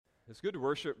It's good to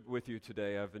worship with you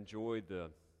today. I've enjoyed the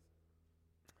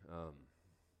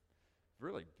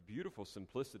really beautiful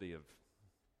simplicity of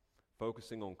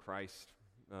focusing on Christ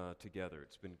together.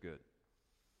 It's been good.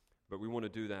 But we want to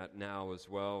do that now as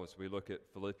well as we look at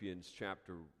Philippians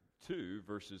chapter 2,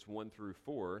 verses 1 through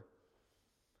 4.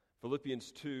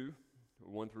 Philippians 2,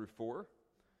 1 through 4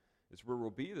 is where we'll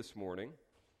be this morning.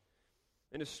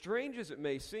 And as strange as it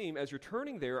may seem, as you're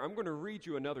turning there, I'm going to read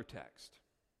you another text.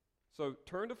 So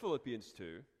turn to Philippians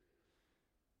 2,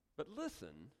 but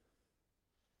listen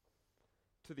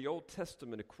to the Old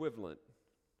Testament equivalent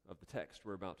of the text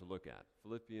we're about to look at.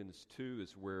 Philippians 2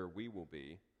 is where we will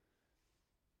be.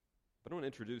 But I want to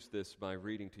introduce this by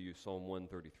reading to you Psalm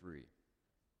 133.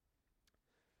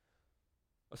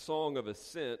 A song of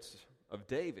ascents of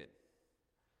David.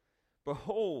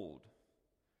 Behold,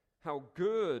 how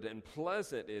good and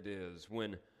pleasant it is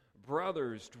when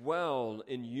brothers dwell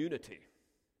in unity.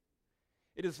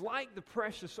 It is like the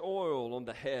precious oil on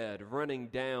the head running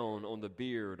down on the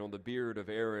beard of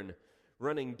Aaron,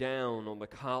 running down on the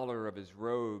collar of his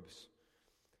robes.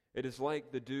 It is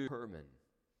like the dew of Hermon,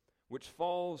 which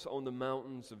falls on the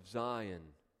mountains of Zion.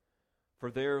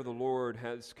 For there the Lord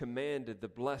has commanded the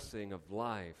blessing of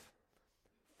life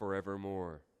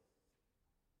forevermore.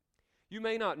 You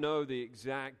may not know the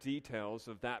exact details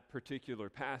of that particular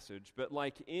passage, but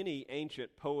like any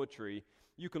ancient poetry,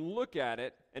 you can look at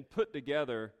it and put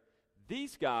together,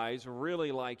 these guys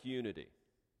really like unity.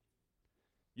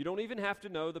 You don't even have to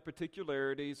know the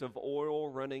particularities of oil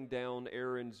running down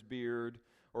Aaron's beard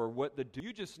or what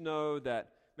you just know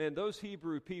that, man, those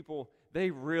Hebrew people, they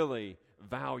really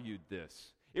valued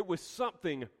this. It was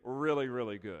something really,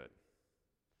 really good.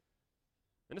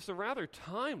 And it's a rather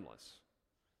timeless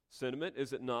sentiment,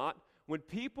 is it not? When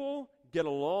people get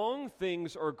along,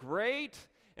 things are great,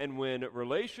 and when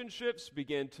relationships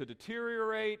begin to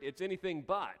deteriorate, it's anything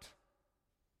but.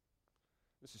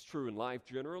 This is true in life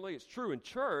generally. It's true in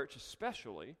church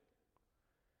especially.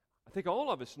 I think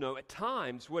all of us know at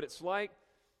times what it's like,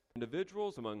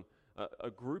 individuals, among a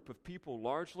group of people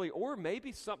largely, or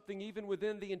maybe something even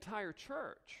within the entire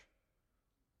church.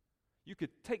 You could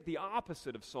take the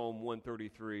opposite of Psalm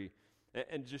 133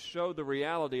 and just show the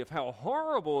reality of how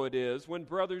horrible it is when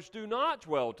brothers do not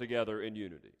dwell together in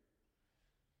unity.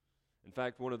 In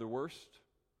fact, one of the worst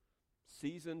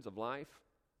seasons of life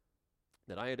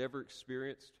that I had ever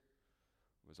experienced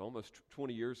was almost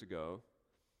 20 years ago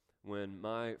when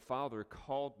my father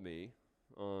called me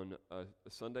on a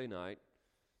Sunday night.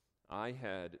 I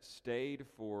had stayed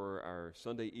for our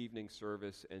Sunday evening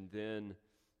service, and then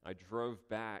I drove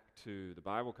back to the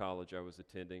Bible college I was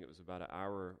attending. It was about an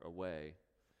hour away.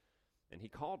 And he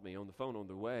called me on the phone on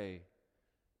the way,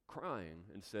 crying,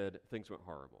 and said, things went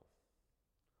horrible.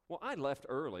 Well, I left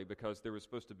early because there was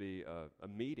supposed to be a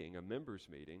meeting, a members'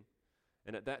 meeting.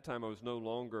 And at that time, I was no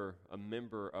longer a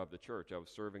member of the church. I was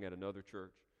serving at another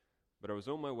church. But I was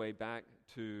on my way back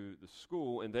to the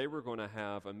school, and they were going to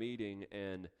have a meeting,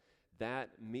 and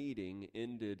that meeting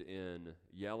ended in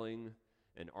yelling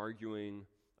and arguing,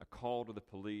 a call to the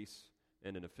police,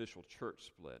 and an official church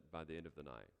split by the end of the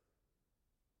night.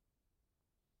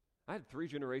 I had 3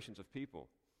 generations of people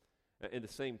in the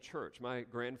same church. My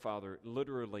grandfather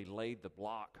literally laid the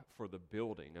block for the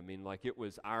building. I mean, like it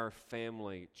was our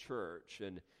family church,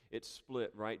 and it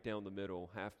split right down the middle,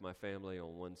 half my family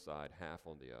on one side, half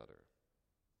on the other.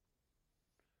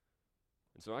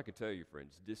 And so I can tell you,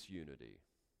 friends, disunity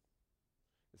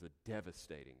is a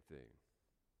devastating thing.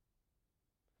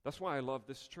 That's why I love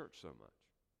this church so much.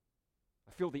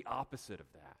 I feel the opposite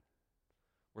of that.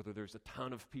 Whether there's a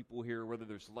ton of people here, whether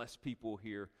there's less people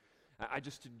here, I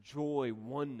just enjoy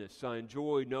oneness. I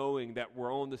enjoy knowing that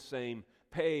we're on the same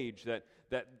page, that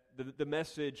the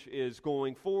message is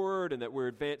going forward and that we're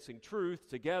advancing truth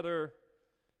together.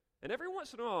 And every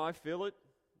once in a while I feel it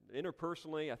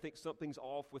interpersonally. I think something's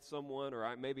off with someone,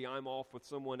 or maybe I'm off with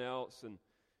someone else, and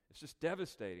it's just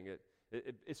devastating.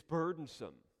 It's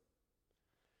burdensome.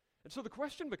 And so the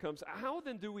question becomes, how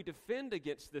then do we defend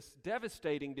against this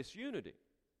devastating disunity?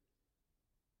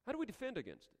 How do we defend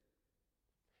against it?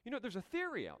 You know, there's a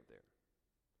theory out there,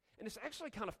 and it's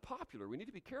actually kind of popular. We need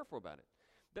to be careful about it.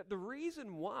 That the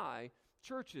reason why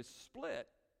churches split,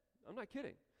 I'm not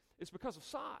kidding, is because of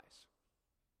size.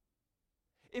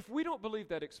 If we don't believe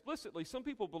that explicitly, some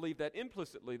people believe that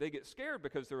implicitly. They get scared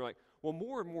because they're like, well,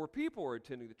 more and more people are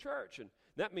attending the church, and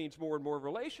that means more and more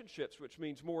relationships, which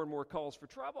means more and more calls for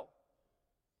trouble.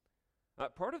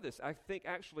 Part of this, I think,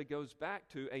 actually goes back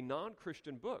to a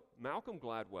non-Christian book. Malcolm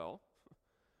Gladwell,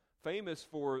 famous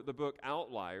for the book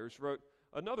Outliers, wrote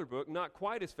another book, not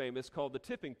quite as famous, called The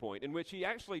Tipping Point, in which he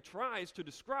actually tries to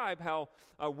describe how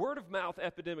word-of-mouth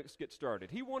epidemics get started.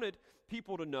 He wanted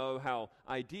people to know how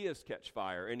ideas catch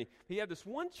fire, and he had this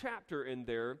one chapter in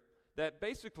there that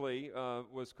basically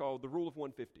was called The Rule of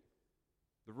 150.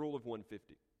 The Rule of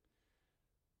 150.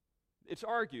 It's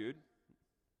argued,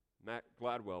 Matt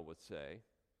Gladwell would say,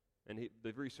 and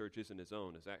the research isn't his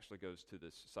own, it actually goes to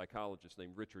this psychologist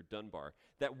named Richard Dunbar,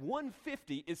 that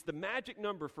 150 is the magic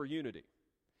number for unity.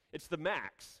 It's the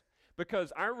max,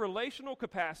 because our relational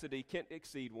capacity can't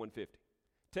exceed 150.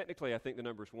 Technically, I think the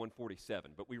number is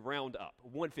 147, but we round up,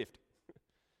 150.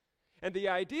 And the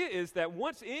idea is that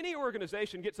once any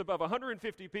organization gets above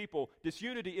 150 people,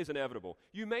 disunity is inevitable.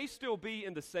 You may still be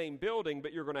in the same building,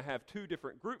 but you're going to have two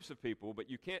different groups of people, but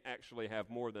you can't actually have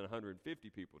more than 150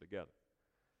 people together.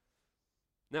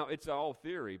 Now, it's all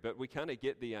theory, but we kind of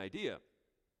get the idea.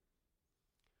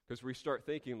 Because we start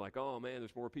thinking like, oh man,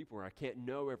 there's more people where I can't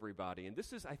know everybody. And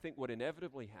this is, I think, what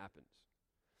inevitably happens,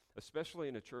 especially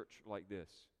in a church like this.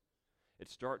 It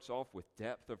starts off with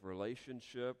depth of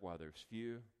relationship while there's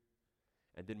few.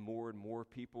 And then more and more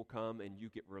people come and you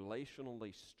get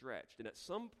relationally stretched. And at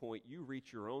some point you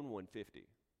reach your own 150.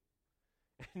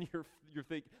 And you're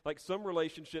thinking, like some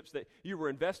relationships that you were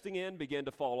investing in begin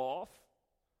to fall off.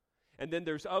 And then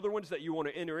there's other ones that you want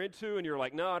to enter into and you're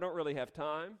like, no, I don't really have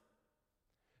time.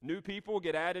 New people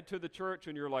get added to the church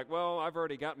and you're like, well, I've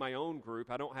already got my own group.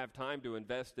 I don't have time to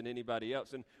invest in anybody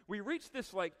else. And we reach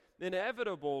this like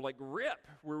inevitable like rip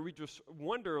where we just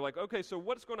wonder like, okay, so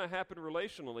what's going to happen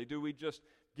relationally? Do we just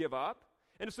give up?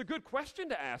 And it's a good question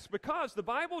to ask because the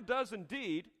Bible does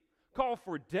indeed call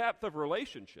for depth of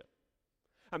relationship.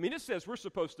 I mean, it says we're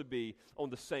supposed to be on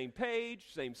the same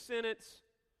page, same sentence,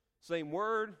 same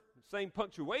word, same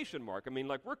punctuation mark. I mean,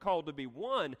 like we're called to be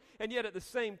one, and yet at the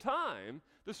same time,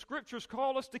 the Scriptures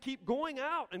call us to keep going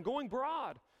out and going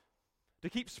broad, to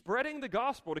keep spreading the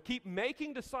gospel, to keep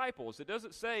making disciples. It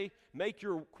doesn't say make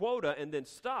your quota and then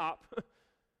stop.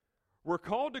 We're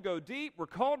called to go deep, we're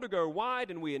called to go wide,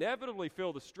 and we inevitably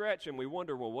feel the stretch, and we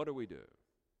wonder, well, what do we do?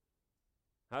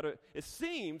 It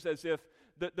seems as if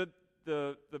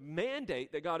the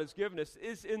mandate that God has given us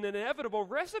is an inevitable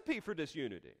recipe for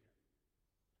disunity.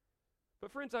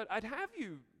 But friends, I'd have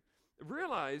you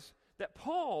realize that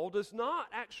Paul does not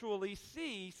actually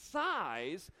see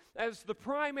size as the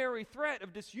primary threat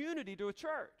of disunity to a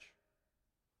church.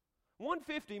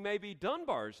 150 may be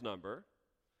Dunbar's number,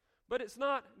 but it's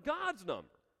not God's number.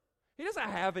 He doesn't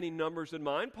have any numbers in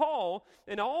mind. Paul,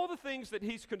 and all the things that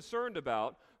he's concerned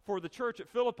about for the church at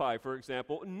Philippi, for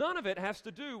example, none of it has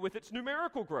to do with its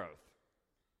numerical growth.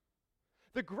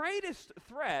 The greatest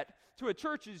threat to a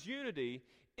church's unity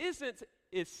isn't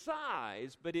its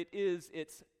size, but it is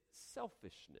its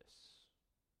selfishness.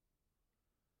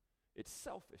 It's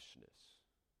selfishness.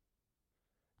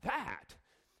 That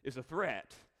is a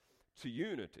threat to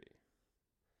unity.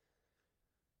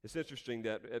 It's interesting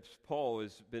that as Paul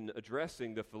has been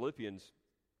addressing the Philippians,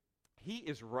 he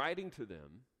is writing to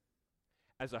them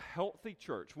as a healthy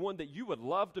church, one that you would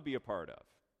love to be a part of.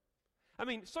 I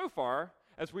mean, so far,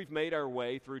 as we've made our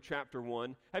way through chapter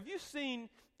 1, have you seen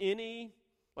any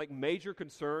major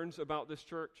concerns about this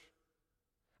church?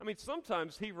 I mean,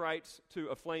 sometimes he writes to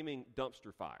a flaming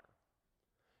dumpster fire.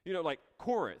 You know, like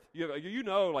Corinth,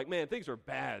 man, things are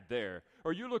bad there.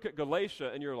 Or you look at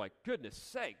Galatia and you're like, goodness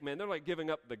sake, man, they're like giving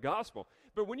up the gospel.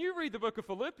 But when you read the book of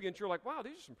Philippians, you're like, wow,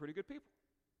 these are some pretty good people.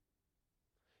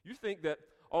 You think that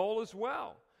all is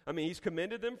well. I mean, he's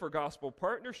commended them for gospel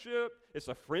partnership. It's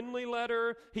a friendly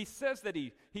letter. He says that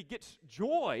he gets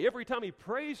joy every time he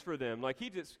prays for them. Like he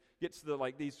just gets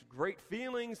these great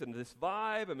feelings and this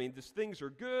vibe. I mean, these things are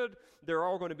good. They're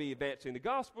all going to be advancing the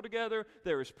gospel together.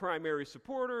 They're his primary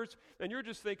supporters. And you're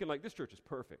just thinking like, this church is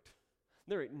perfect.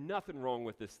 There ain't nothing wrong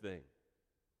with this thing.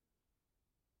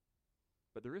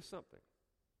 But there is something.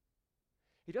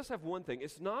 He does have one thing.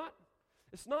 It's not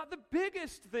the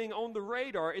biggest thing on the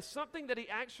radar. It's something that he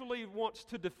actually wants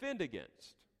to defend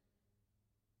against.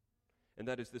 And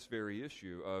that is this very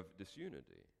issue of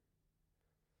disunity.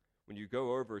 When you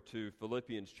go over to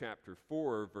Philippians chapter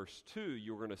 4, verse 2,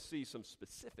 you're going to see some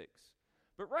specifics.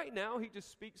 But right now, he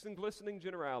just speaks in glistening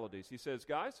generalities. He says,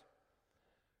 guys,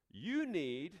 you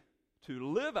need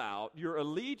to live out your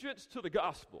allegiance to the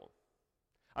gospel.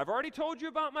 I've already told you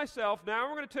about myself. Now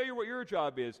we're going to tell you what your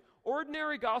job is.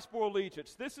 Ordinary gospel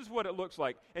allegiance. This is what it looks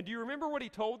like. And do you remember what he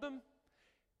told them?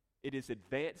 It is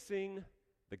advancing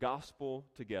the gospel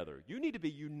together. You need to be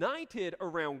united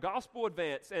around gospel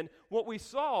advance. And what we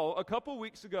saw a couple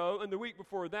weeks ago and the week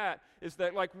before that is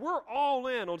that we're all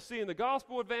in on seeing the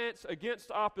gospel advance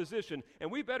against opposition, and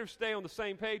we better stay on the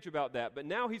same page about that. But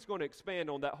now he's going to expand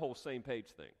on that whole same page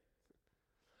thing.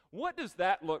 What does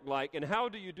that look like, and how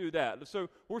do you do that? So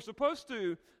we're supposed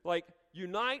to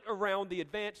unite around the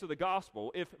advance of the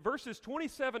gospel. If verses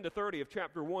 27 to 30 of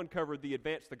chapter 1 covered the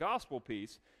advance the gospel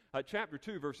piece, chapter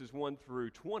 2 verses 1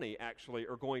 through 20 actually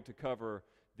are going to cover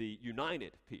the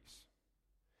united piece.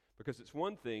 Because it's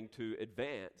one thing to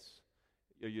advance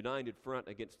a united front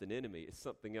against an enemy. It's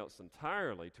something else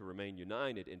entirely to remain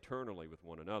united internally with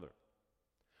one another.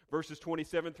 Verses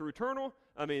 27 through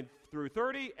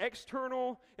 30,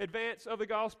 external advance of the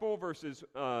gospel. Verses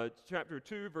chapter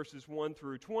 2, verses 1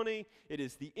 through 20, it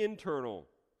is the internal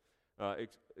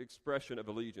expression of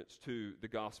allegiance to the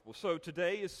gospel. So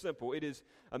today is simple. It is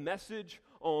a message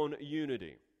on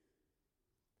unity.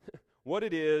 What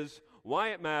it is, why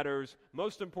it matters,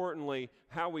 most importantly,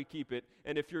 how we keep it.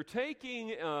 And if you're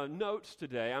taking notes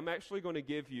today, I'm actually going to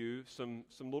give you some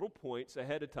little points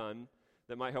ahead of time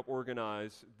that might help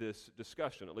organize this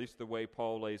discussion, at least the way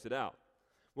Paul lays it out.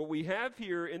 What we have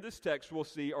here in this text we'll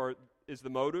see is the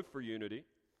motive for unity,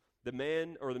 the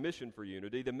mission for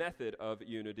unity, the method of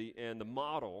unity, and the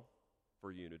model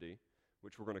for unity,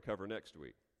 which we're going to cover next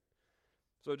week.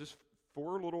 So just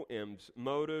 4 little M's: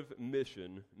 motive,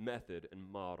 mission, method,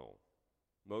 and model.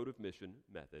 Motive, mission,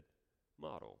 method,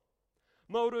 model.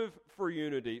 Motive for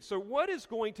unity. So what is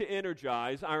going to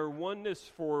energize our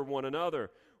oneness for one another?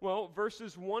 Well,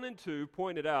 verses 1 and 2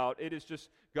 pointed out it is just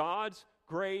God's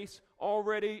grace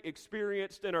already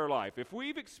experienced in our life. If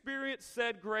we've experienced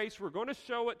said grace, we're going to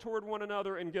show it toward one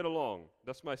another and get along.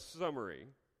 That's my summary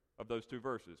of those 2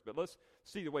 verses. But let's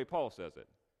see the way Paul says it.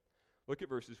 Look at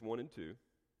verses 1 and 2.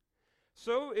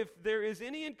 So if there is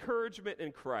any encouragement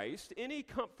in Christ, any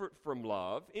comfort from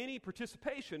love, any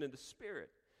participation in the Spirit,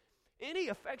 any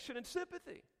affection and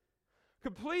sympathy,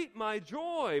 complete my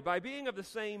joy by being of the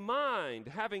same mind,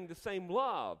 having the same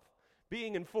love,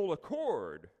 being in full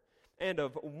accord, and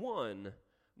of one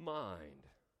mind.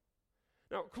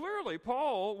 Now, clearly,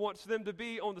 Paul wants them to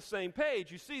be on the same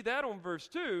page. You see that on verse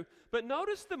 2, but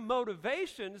notice the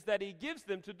motivations that he gives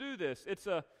them to do this. It's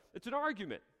an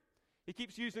argument. He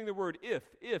keeps using the word if.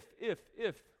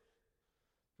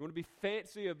 You want to be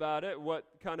fancy about it, what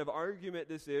kind of argument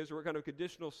this is, or what kind of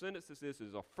conditional sentence this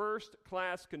is a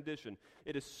first-class condition.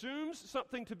 It assumes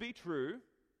something to be true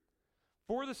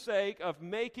for the sake of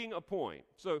making a point.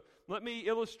 So let me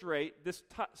illustrate this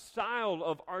style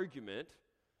of argument,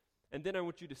 and then I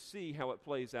want you to see how it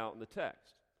plays out in the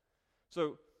text.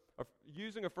 So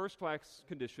using a first-class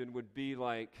condition would be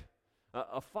like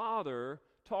a father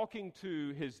talking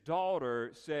to his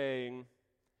daughter saying,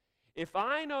 if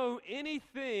I know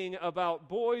anything about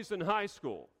boys in high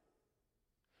school,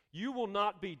 you will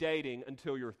not be dating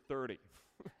until you're 30.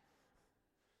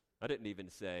 I didn't even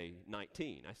say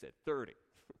 19. I said 30.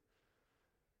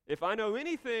 If I know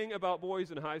anything about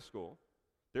boys in high school,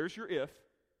 there's your if,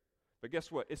 but guess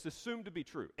what? It's assumed to be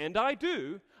true. And I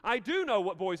do know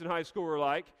what boys in high school are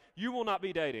like. You will not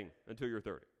be dating until you're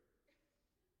 30.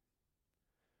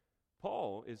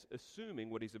 Paul is assuming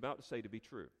what he's about to say to be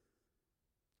true.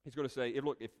 He's going to say,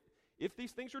 if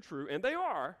these things are true, and they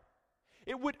are,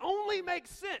 it would only make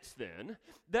sense then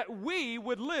that we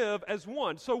would live as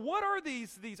one. So what are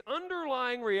these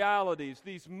underlying realities,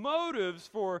 these motives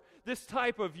for this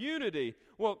type of unity?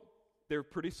 Well, they're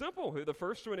pretty simple. The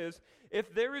first one is,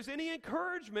 if there is any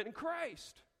encouragement in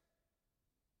Christ.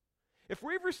 If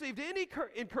we've received any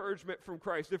encouragement from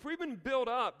Christ, if we've been built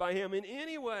up by Him in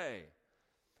any way,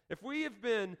 if we have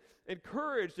been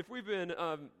encouraged, if we've been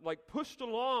pushed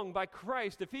along by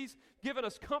Christ, if He's given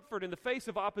us comfort in the face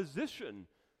of opposition,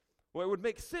 well, it would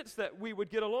make sense that we would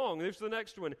get along. There's the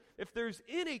next one. If there's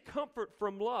any comfort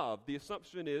from love, the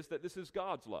assumption is that this is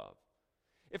God's love.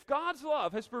 If God's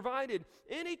love has provided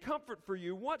any comfort for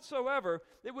you whatsoever,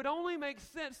 it would only make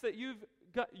sense that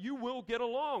you will get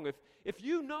along. If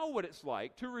you know what it's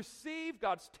like to receive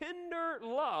God's tender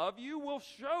love, you will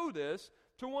show this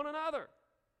to one another.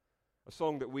 A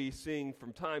song that we sing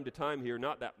from time to time here,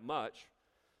 not that much,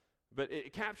 but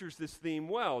it captures this theme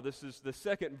well. This is the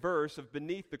second verse of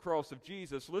Beneath the Cross of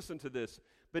Jesus. Listen to this.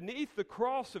 Beneath the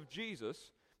cross of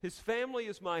Jesus, His family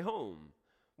is my home.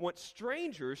 Once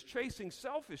strangers chasing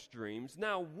selfish dreams,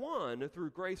 now one through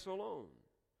grace alone.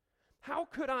 How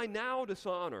could I now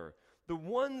dishonor the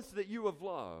ones that you have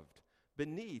loved?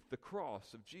 Beneath the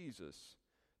cross of Jesus,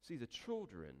 see the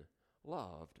children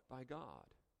loved by God.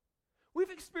 We've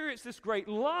experienced this great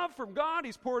love from God.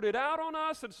 He's poured it out on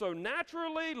us, and so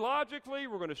naturally, logically,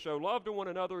 we're going to show love to one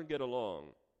another and get along.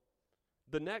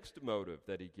 The next motive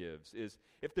that he gives is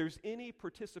if there's any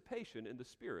participation in the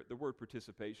Spirit. The word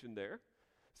participation there,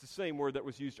 it's the same word that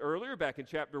was used earlier back in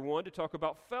chapter 1 to talk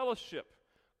about fellowship,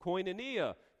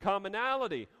 koinonia,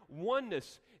 commonality,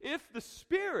 oneness. If the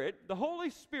Spirit, the Holy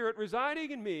Spirit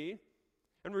residing in me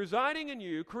and residing in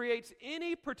you creates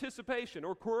any participation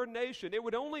or coordination, it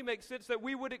would only make sense that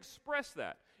we would express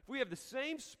that. If we have the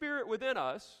same Spirit within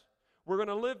us, we're going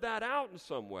to live that out in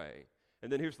some way.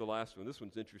 And then here's the last one. This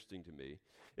one's interesting to me.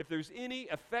 If there's any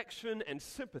affection and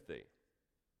sympathy,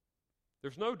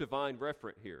 there's no divine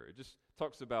referent here. It just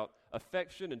talks about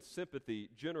affection and sympathy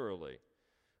generally.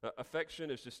 Affection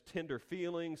is just tender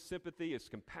feelings. Sympathy is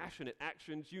compassionate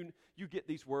actions. You get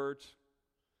these words.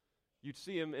 You'd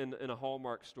see them in a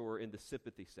Hallmark store in the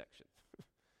sympathy section.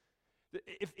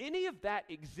 If any of that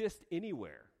exists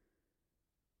anywhere,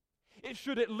 it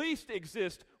should at least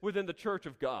exist within the church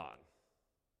of God.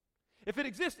 If it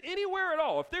exists anywhere at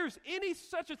all, if there's any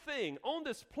such a thing on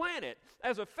this planet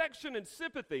as affection and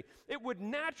sympathy, it would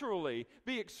naturally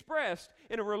be expressed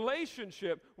in a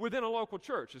relationship within a local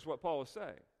church, is what Paul is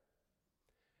saying.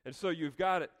 And so you've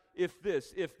got it, if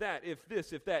this, if that, if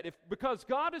this, if that. Because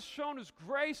God has shown his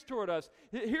grace toward us,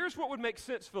 here's what would make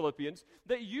sense, Philippians,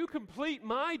 that you complete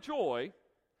my joy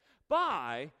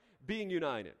by being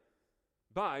united.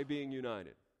 By being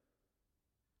united.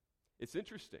 It's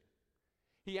interesting.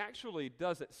 He actually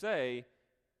doesn't say,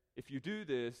 if you do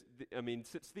this,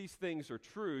 since these things are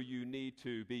true, you need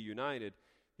to be united.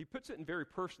 He puts it in very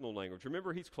personal language.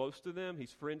 Remember, he's close to them.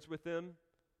 He's friends with them.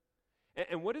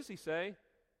 And what does he say?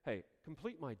 Hey,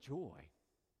 complete my joy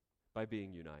by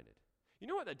being united. You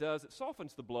know what that does? It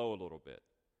softens the blow a little bit.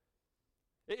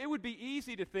 It would be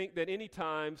easy to think that any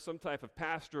time some type of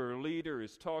pastor or leader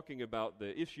is talking about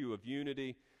the issue of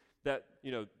unity, that,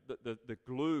 the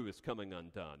glue is coming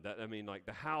undone. Like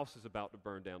the house is about to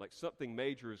burn down, like something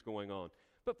major is going on.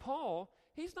 But Paul,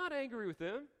 he's not angry with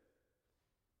them.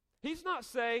 He's not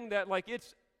saying that like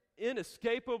it's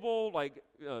inescapable, like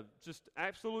just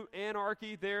absolute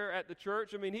anarchy there at the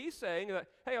church. He's saying that,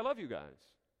 hey, I love you guys.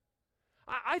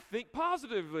 I think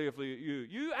positively of you.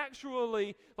 You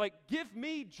actually like give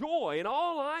me joy. And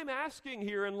all I'm asking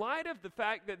here in light of the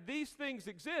fact that these things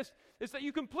exist is that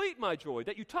you complete my joy,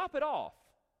 that you top it off,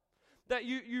 that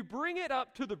you bring it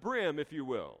up to the brim, if you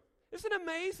will. It's an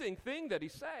amazing thing that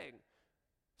he's saying.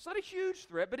 It's not a huge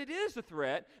threat, but it is a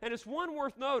threat, and it's one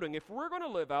worth noting. If we're going to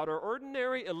live out our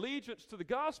ordinary allegiance to the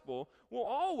gospel, we'll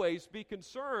always be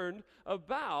concerned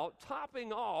about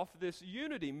topping off this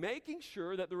unity, making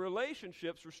sure that the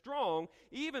relationships are strong,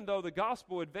 even though the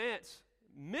gospel advance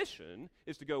mission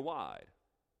is to go wide.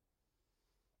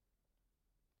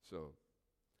 So,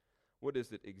 what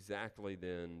is it exactly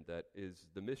then that is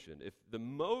the mission? If the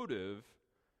motive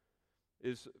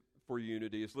is for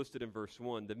unity is listed in verse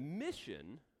 1, the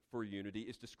mission for unity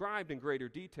is described in greater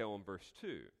detail in verse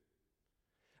 2.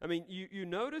 You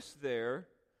notice there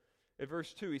in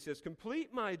verse 2, he says,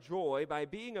 complete my joy by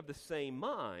being of the same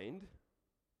mind.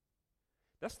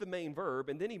 That's the main verb,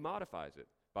 and then he modifies it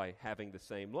by having the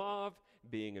same love,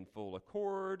 being in full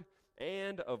accord,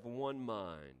 and of one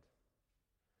mind.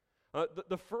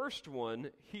 The first one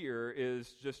here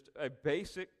is just a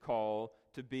basic call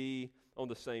to be on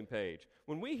the same page.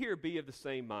 When we hear be of the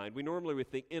same mind, we normally would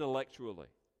think intellectually.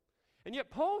 And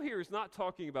yet Paul here is not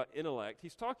talking about intellect.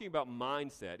 He's talking about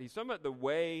mindset. He's talking about the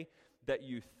way that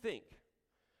you think.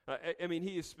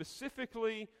 He is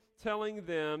specifically telling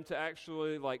them to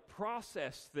actually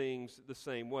process things the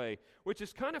same way, which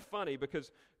is kind of funny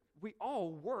because we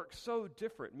all work so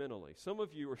different mentally. Some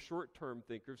of you are short-term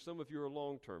thinkers. Some of you are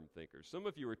long-term thinkers. Some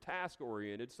of you are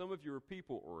task-oriented. Some of you are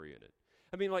people-oriented.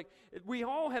 We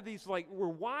all have these, we're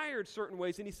wired certain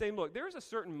ways, and he's saying, look, there's a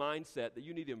certain mindset that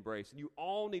you need to embrace, and you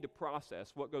all need to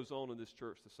process what goes on in this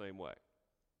church the same way.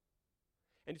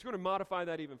 And he's going to modify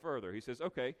that even further. He says,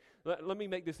 okay, let me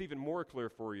make this even more clear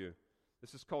for you.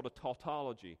 This is called a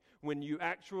tautology. When you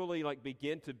actually,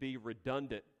 begin to be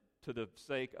redundant to the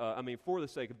sake, for the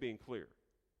sake of being clear.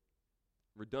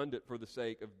 Redundant for the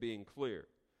sake of being clear.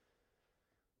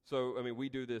 So, we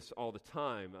do this all the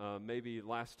time. Maybe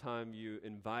last time you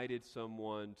invited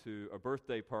someone to a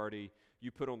birthday party,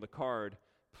 you put on the card,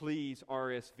 please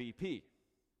RSVP.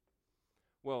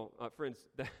 Well, friends,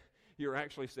 you're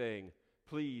actually saying,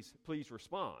 please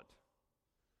respond.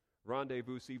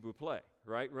 Rendezvous, s'il vous plaît,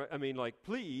 right?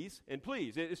 Please and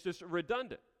please. It's just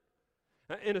redundant.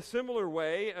 In a similar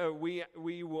way,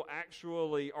 we will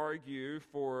actually argue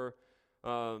for,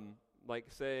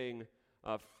 saying,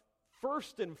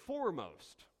 first and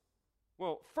foremost,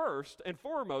 Well, first and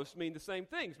foremost mean the same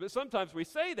things, but sometimes we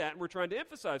say that and we're trying to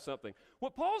emphasize something.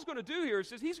 What Paul's going to do here is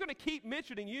he's going to keep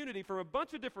mentioning unity from a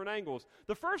bunch of different angles.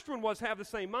 The first one was have the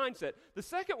same mindset. The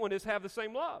second one is have the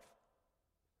same love.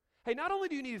 Hey, not only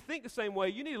do you need to think the same way,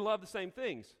 you need to love the same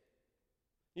things.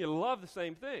 You need to love the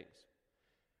same things.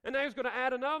 And now he's going to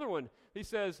add another one. He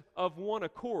says, of one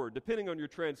accord, depending on your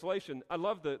translation. I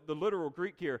love the literal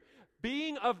Greek here.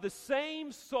 Being of the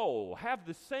same soul, have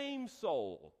the same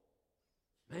soul.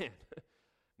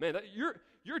 Man,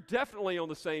 you're definitely on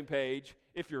the same page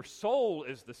if your soul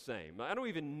is the same. I don't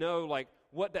even know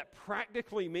what that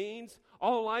practically means.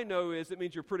 All I know is it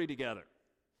means you're pretty together.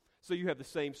 So you have the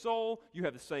same soul, you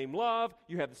have the same love,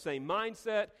 you have the same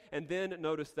mindset, and then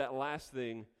notice that last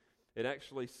thing it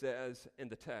actually says in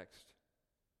the text.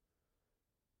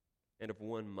 And of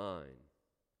one mind.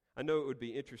 I know it would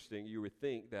be interesting, you would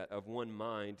think that of one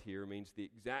mind here means the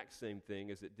exact same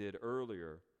thing as it did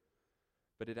earlier.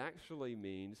 But it actually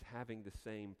means having the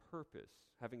same purpose,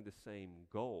 having the same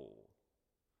goal,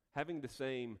 having the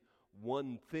same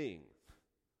one thing.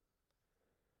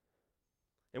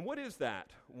 And what is that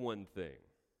one thing?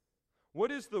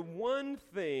 What is the one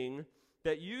thing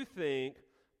that you think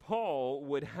Paul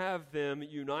would have them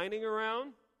uniting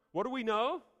around? What do we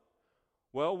know?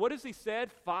 Well, what has he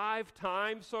said 5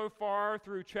 times so far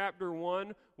through chapter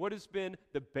 1? What has been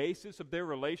the basis of their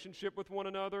relationship with one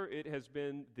another? It has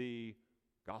been the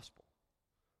gospel.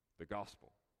 The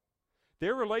gospel.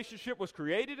 Their relationship was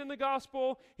created in the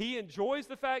gospel. He enjoys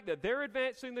the fact that they're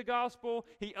advancing the gospel.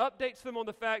 He updates them on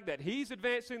the fact that he's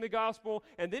advancing the gospel.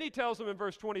 And then he tells them in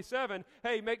verse 27,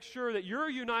 hey, make sure that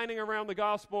you're uniting around the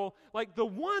gospel. The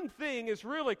one thing is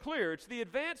really clear. It's the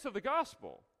advance of the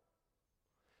gospel.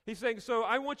 He's saying, so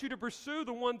I want you to pursue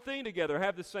the one thing together.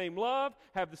 Have the same love,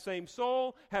 have the same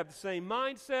soul, have the same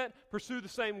mindset, pursue the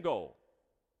same goal.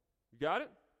 You got it?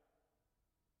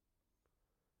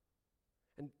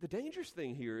 And the dangerous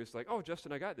thing here is oh,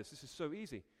 Justin, I got this. This is so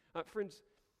easy. Friends,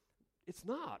 it's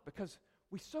not, because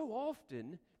we so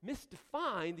often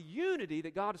misdefine the unity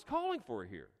that God is calling for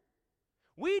here.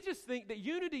 We just think that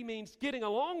unity means getting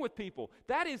along with people.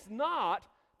 That is not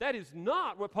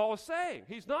what Paul is saying.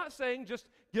 He's not saying just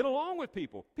get along with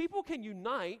people. People can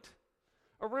unite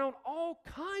around all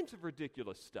kinds of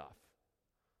ridiculous stuff.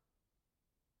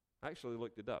 I actually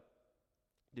looked it up.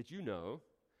 Did you know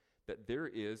that there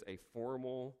is a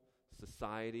formal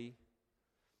society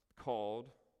called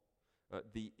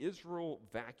the Israel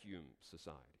Vacuum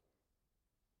Society?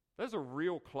 That's a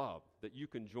real club that you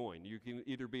can join. You can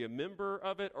either be a member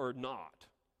of it or not.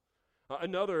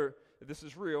 This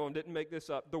is real and didn't make this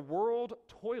up, the World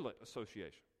Toilet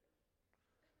Association.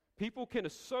 People can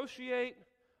associate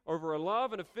over a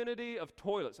love and affinity of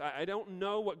toilets. I don't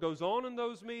know what goes on in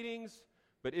those meetings,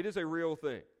 but it is a real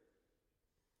thing.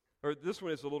 Or this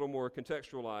one is a little more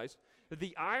contextualized.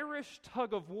 The Irish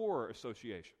Tug of War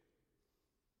Association.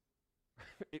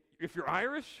 If you're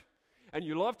Irish and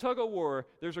you love tug of war,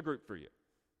 there's a group for you.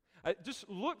 Just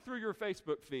look through your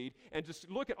Facebook feed and just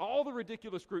look at all the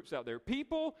ridiculous groups out there.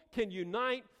 People can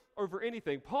unite over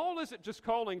anything. Paul isn't just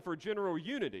calling for general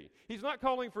unity. He's not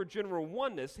calling for general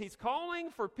oneness. He's calling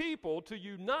for people to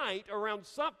unite around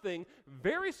something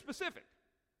very specific.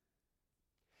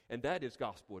 And that is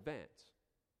gospel advance.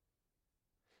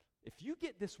 If you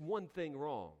get this one thing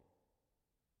wrong,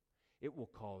 it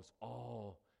will cause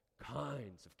all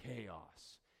kinds of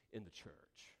chaos in the church.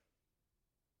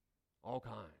 All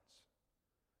kinds.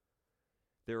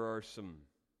 There are some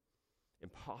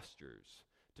imposters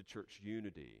to church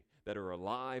unity that are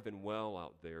alive and well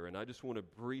out there, and I just want to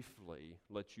briefly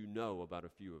let you know about a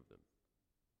few of them.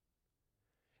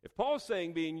 If Paul's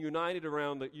saying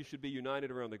you should be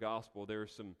united around the gospel, there are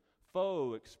some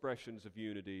faux expressions of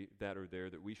unity that are there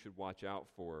that we should watch out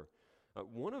for.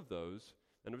 One of those,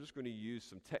 and I'm just going to use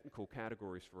some technical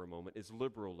categories for a moment, is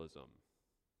liberalism.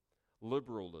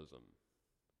 Liberalism.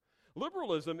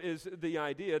 Liberalism is the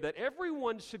idea that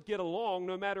everyone should get along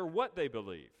no matter what they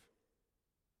believe.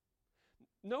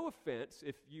 No offense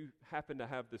if you happen to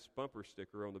have this bumper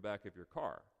sticker on the back of your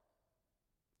car,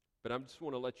 but I just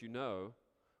want to let you know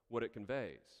what it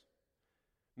conveys.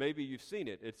 Maybe you've seen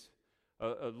it. It's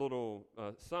a little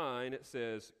sign. It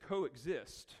says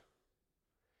coexist.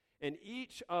 And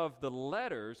each of the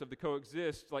letters of the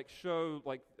coexist show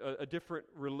a different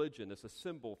religion. It's a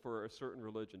symbol for a certain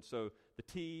religion. So the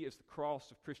T is the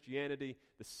cross of Christianity,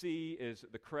 the C is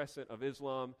the crescent of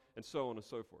Islam, and so on and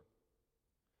so forth.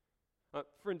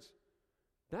 Friends,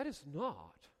 that is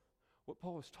not what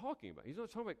Paul is talking about. He's not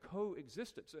talking about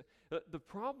coexistence. The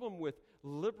problem with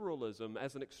liberalism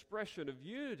as an expression of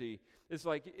unity is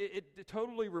it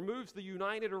totally removes the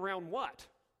united around what?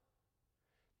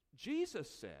 Jesus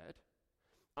said,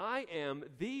 I am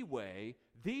the way,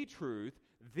 the truth,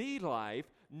 the life.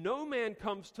 No man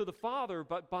comes to the Father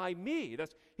but by me.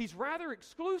 He's rather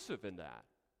exclusive in that.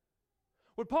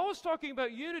 When Paul is talking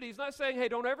about unity, he's not saying, hey,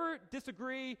 don't ever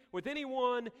disagree with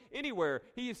anyone, anywhere.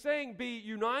 He is saying be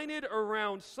united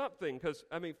around something. Because,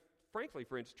 frankly,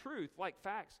 friends, truth, like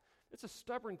facts, it's a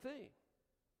stubborn thing.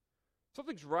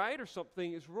 Something's right or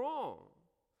something is wrong.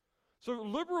 So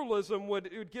liberalism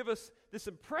would give us this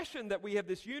impression that we have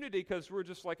this unity because we're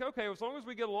just like, okay, as long as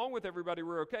we get along with everybody,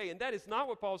 we're okay. And that is not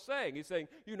what Paul's saying. He's saying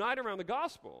unite around the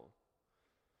gospel.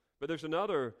 But there's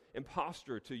another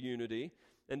impostor to unity,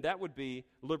 and that would be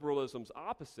liberalism's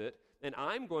opposite. And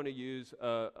I'm going to use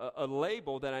a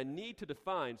label that I need to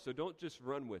define, so don't just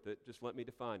run with it. Just let me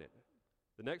define it.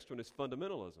 The next one is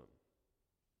fundamentalism.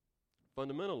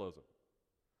 Fundamentalism.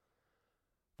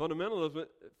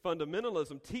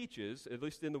 Fundamentalism teaches, at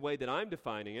least in the way that I'm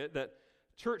defining it, that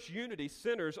church unity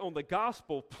centers on the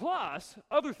gospel plus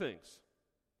other things.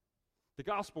 The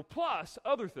gospel plus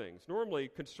other things, normally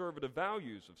conservative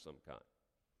values of some kind.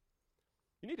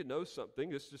 You need to know something.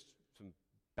 This is just some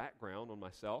background on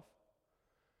myself.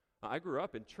 I grew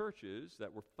up in churches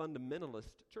that were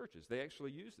fundamentalist churches. They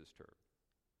actually use this term.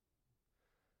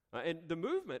 And the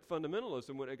movement,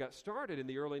 fundamentalism, when it got started in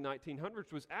the early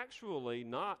 1900s, was actually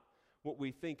not what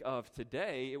we think of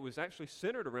today. It was actually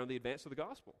centered around the advance of the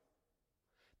gospel.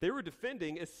 They were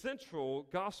defending essential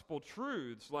gospel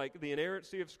truths like the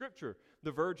inerrancy of Scripture,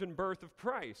 the virgin birth of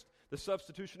Christ, the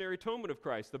substitutionary atonement of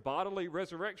Christ, the bodily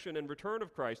resurrection and return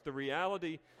of Christ, the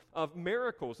reality of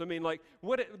miracles.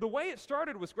 The way it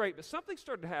started was great, but something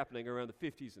started happening around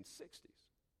the 50s and 60s.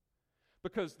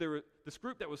 Because this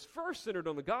group that was first centered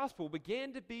on the gospel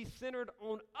began to be centered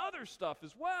on other stuff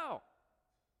as well.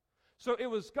 So it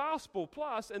was gospel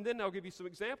plus, and then I'll give you some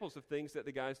examples of things that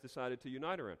the guys decided to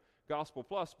unite around. Gospel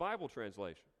plus Bible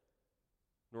translation,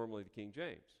 normally the King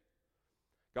James.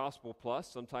 Gospel plus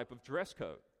some type of dress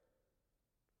code.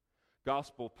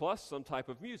 Gospel plus some type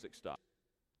of music style.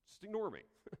 Just ignore me.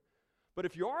 But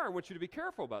if you are, I want you to be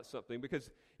careful about something, because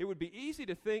it would be easy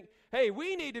to think, hey,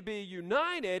 we need to be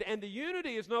united, and the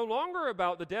unity is no longer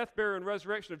about the death, burial, and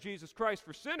resurrection of Jesus Christ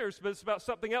for sinners, but it's about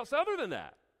something else other than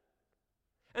that.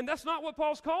 And that's not what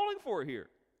Paul's calling for here.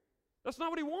 That's not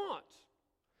what he wants.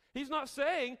 He's not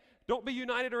saying don't be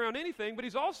united around anything, but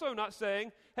he's also not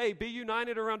saying, hey, be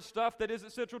united around stuff that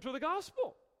isn't central to the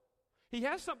gospel. He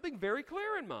has something very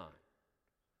clear in mind.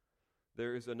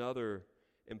 There is another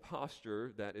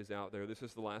imposture that is out there. This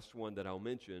is the last one that I'll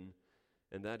mention,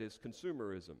 and that is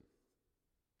consumerism.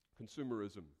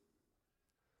 Consumerism.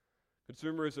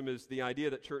 Consumerism is the idea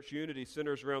that church unity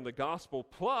centers around the gospel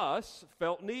plus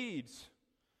felt needs.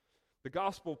 The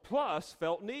gospel plus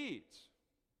felt needs.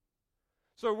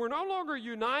 So we're no longer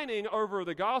uniting over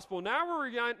the gospel. Now we're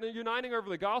uniting over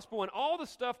the gospel and all the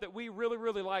stuff that we really,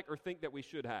 really like or think that we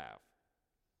should have.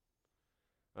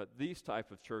 These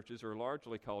type of churches are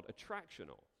largely called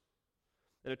attractional.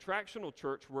 An attractional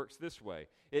church works this way.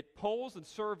 It polls and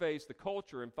surveys the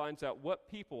culture and finds out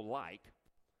what people like,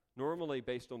 normally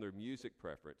based on their music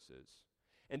preferences.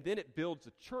 And then it builds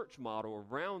a church model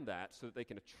around that so that they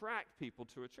can attract people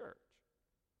to a church.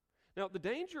 Now, the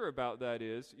danger about that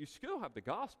is you still have the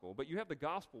gospel, but you have the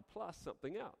gospel plus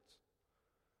something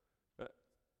else.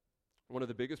 One of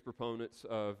the biggest proponents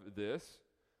of this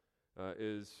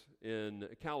is in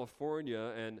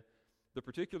California, and the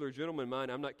particular gentleman in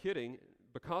mind, I'm not kidding,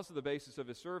 because of the basis of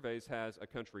his surveys, has a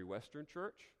country western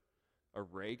church, a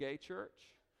reggae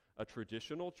church, a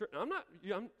traditional church.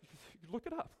 Look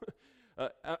it up.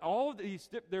 All of these,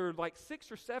 there are like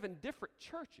 6 or 7 different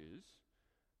churches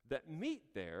that meet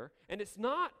there, and it's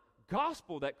not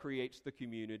gospel that creates the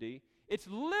community. It's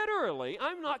literally,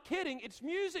 I'm not kidding, it's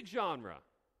music genre.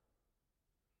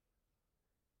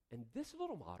 And this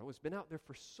little motto has been out there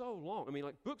for so long.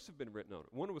 Books have been written on it.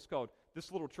 One was called, This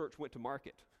Little Church Went to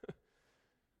Market.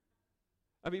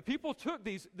 People took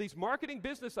these marketing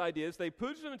business ideas, they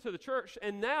put them into the church,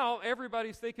 and now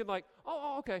everybody's thinking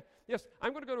okay, yes,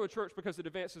 I'm going to go to a church because it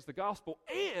advances the gospel,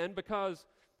 and because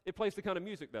it plays the kind of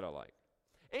music that I like,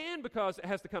 and because it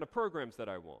has the kind of programs that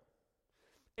I want,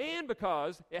 and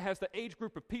because it has the age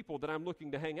group of people that I'm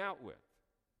looking to hang out with.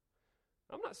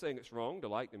 I'm not saying it's wrong to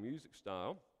like the music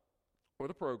style, or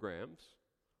the programs,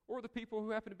 or the people who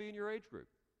happen to be in your age group.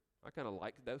 I kind of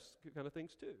like those kind of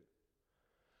things too.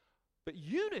 But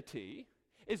unity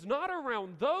is not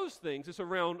around those things, it's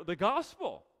around the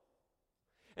gospel.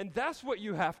 And that's what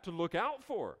you have to look out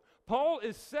for. Paul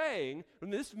is saying,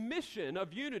 in this mission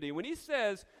of unity, when he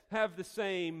says, have the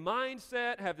same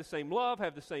mindset, have the same love,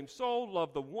 have the same soul,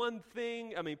 love the one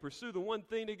thing, pursue the one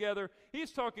thing together,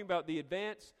 he's talking about the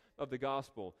advance of the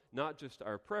gospel, not just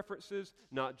our preferences,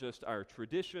 not just our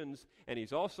traditions, and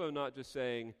he's also not just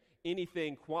saying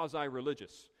anything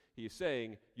quasi-religious. He is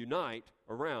saying, unite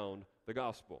around the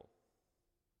gospel.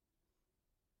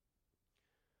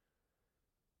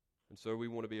 And so we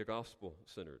want to be a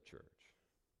gospel-centered church.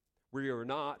 We are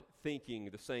not thinking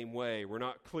the same way. We're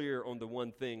not clear on the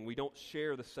one thing. We don't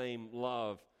share the same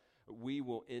love. We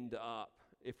will end up,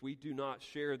 if we do not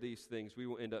share these things, we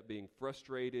will end up being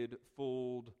frustrated,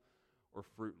 fooled, or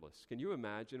fruitless. Can you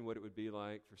imagine what it would be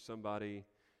like for somebody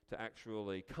to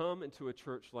actually come into a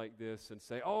church like this and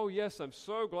say, oh yes, I'm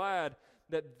so glad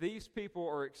that these people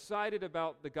are excited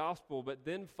about the gospel, but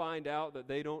then find out that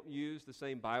they don't use the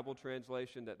same Bible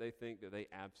translation that they think that they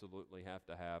absolutely have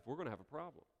to have? We're going to have a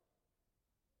problem.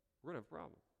 We're going to have a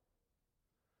problem.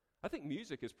 I think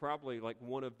music is probably like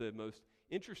one of the most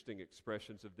interesting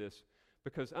expressions of this,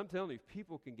 because I'm telling you,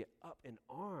 people can get up in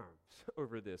arms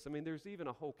over this. There's even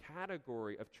a whole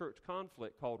category of church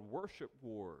conflict called worship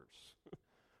wars.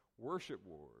 Worship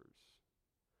wars.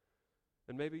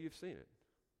 And maybe you've seen it.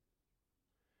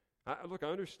 Look, I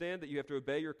understand that you have to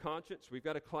obey your conscience. We've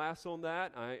got a class on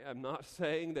that. I'm not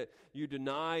saying that you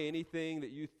deny anything that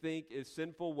you think is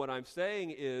sinful. What I'm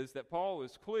saying is that Paul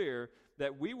is clear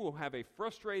that we will have a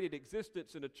frustrated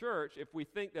existence in a church if we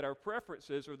think that our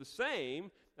preferences are the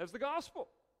same as the gospel.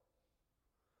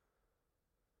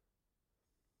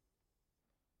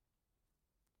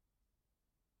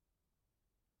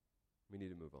 We need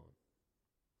to move on.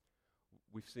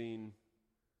 We've seen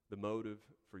the motive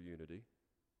for unity,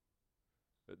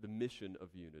 the mission of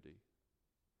unity.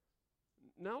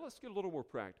 Now let's get a little more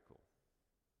practical.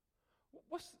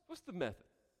 What's the method?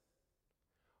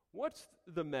 What's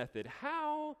the method?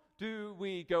 How do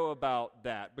we go about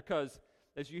that? Because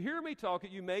as you hear me talk,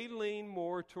 you may lean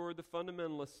more toward the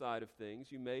fundamentalist side of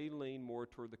things. You may lean more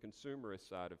toward the consumerist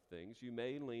side of things. You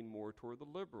may lean more toward the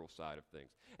liberal side of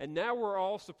things. And now we're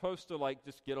all supposed to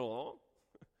just get along?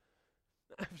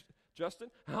 Justin,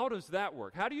 how does that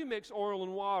work? How do you mix oil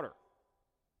and water?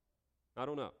 I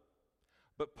don't know.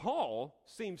 But Paul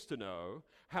seems to know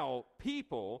how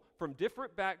people from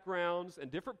different backgrounds and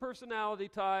different personality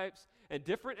types and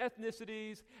different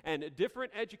ethnicities and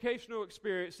different educational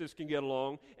experiences can get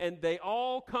along, and they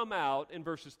all come out in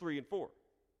verses 3 and 4.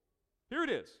 Here it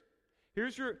is.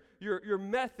 Here's your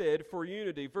method for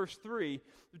unity. Verse 3,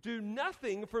 do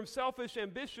nothing from selfish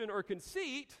ambition or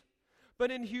conceit, but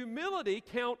in humility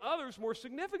count others more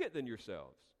significant than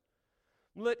yourselves.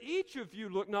 Let each of you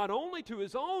look not only to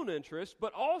his own interest,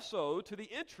 but also to the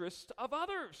interests of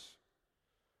others.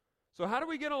 So how do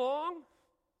we get along?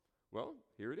 Well,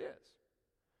 here it is.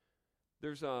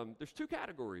 There's two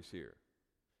categories here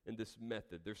in this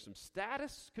method. There's some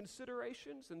status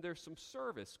considerations and there's some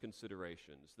service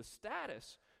considerations. The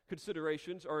status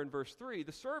considerations are in verse 3.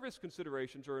 The service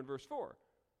considerations are in verse 4.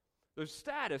 There's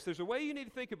status. There's a way you need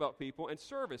to think about people, and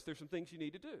service. There's some things you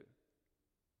need to do.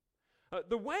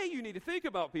 The way you need to think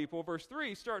about people, verse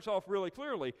 3 starts off really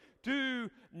clearly. Do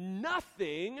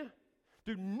nothing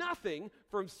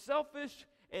from selfish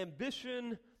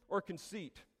ambition or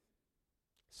conceit.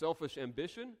 Selfish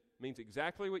ambition means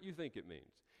exactly what you think it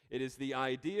means. It is the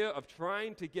idea of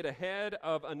trying to get ahead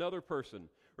of another person.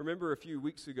 Remember a few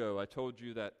weeks ago I told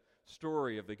you that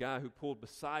story of the guy who pulled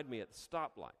beside me at the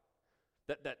stoplight.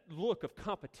 That look of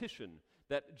competition,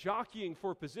 that jockeying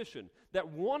for position, that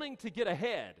wanting to get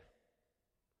ahead.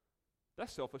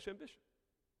 That's selfish ambition.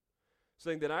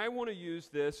 Saying that I want to use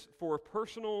this for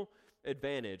personal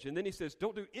advantage. And then he says,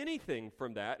 don't do anything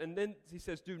from that. And then he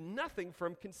says, do nothing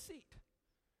from conceit.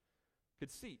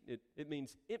 Conceit, it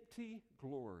means empty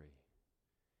glory.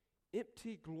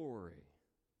 Empty glory.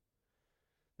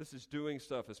 This is doing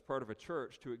stuff as part of a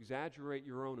church to exaggerate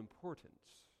your own importance.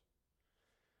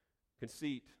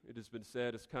 Conceit, it has been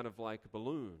said, is kind of like a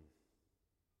balloon.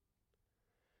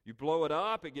 You blow it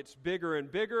up, it gets bigger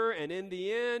and bigger, and in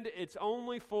the end, it's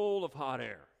only full of hot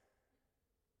air.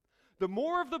 The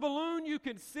more of the balloon you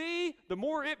can see, the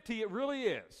more empty it really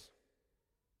is.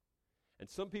 And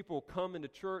some people come into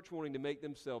church wanting to make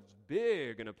themselves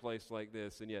big in a place like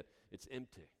this, and yet it's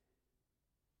empty.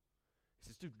 He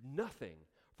says, do nothing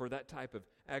for that type of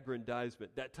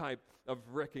aggrandizement, that type of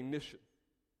recognition.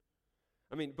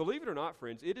 Believe it or not,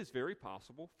 friends, it is very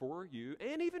possible for you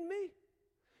and even me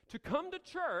to come to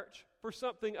church for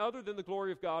something other than the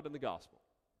glory of God and the gospel.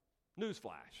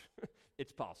 Newsflash,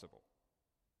 it's possible.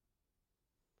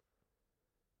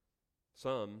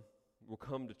 Some will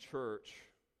come to church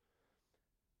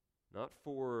Not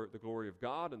for the glory of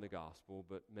God in the gospel,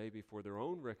 but maybe for their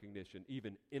own recognition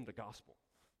even in the gospel.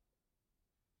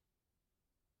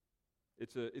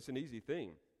 It's an easy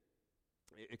thing.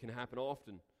 It can happen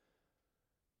often.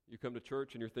 You come to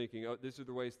church and you're thinking, oh, these are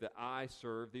the ways that I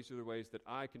serve, these are the ways that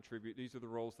I contribute, these are the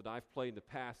roles that I've played in the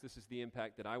past, this is the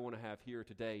impact that I want to have here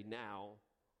today, now.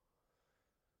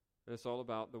 And it's all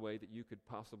about the way that you could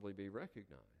possibly be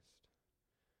recognized.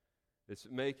 It's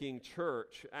making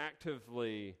church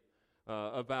actively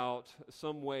about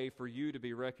some way for you to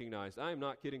be recognized. I am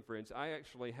not kidding, friends. I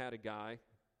actually had a guy,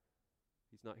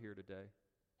 he's not here today.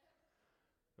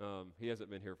 He hasn't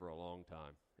been here for a long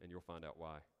time, and you'll find out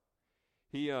why.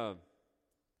 He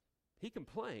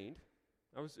complained.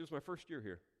 It was my first year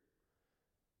here.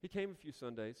 He came a few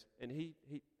Sundays, and he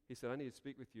said, I need to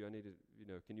speak with you. I need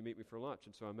to, can you meet me for lunch?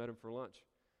 And so I met him for lunch.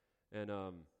 And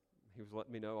he was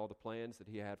letting me know all the plans that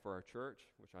he had for our church,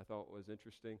 which I thought was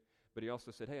interesting. But he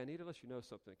also said, hey, I need to let you know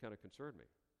something that kind of concerned me.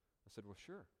 I said, well,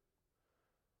 sure.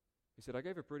 He said, I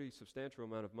gave a pretty substantial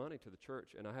amount of money to the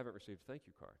church, and I haven't received a thank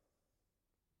you card.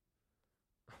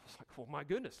 I was like, well, my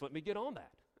goodness, let me get on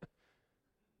that.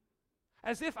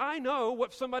 As if I know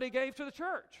what somebody gave to the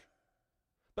church.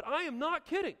 But I am not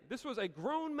kidding. This was a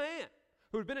grown man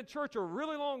who had been in church a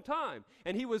really long time,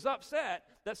 and he was upset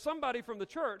that somebody from the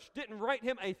church didn't write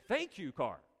him a thank you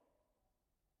card.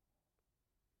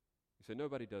 He said,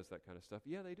 nobody does that kind of stuff.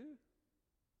 Yeah, they do.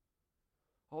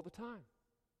 All the time.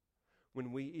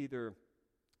 When we either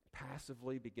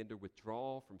passively begin to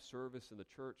withdraw from service in the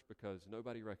church because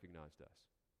nobody recognized us.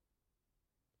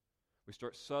 We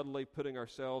start subtly putting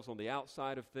ourselves on the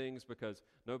outside of things because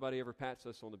nobody ever pats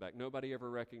us on the back. Nobody ever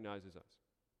recognizes us.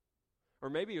 Or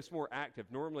maybe it's more active.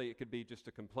 Normally it could be just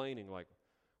a complaining like,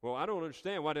 well, I don't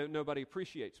understand why nobody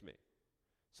appreciates me.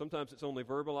 Sometimes it's only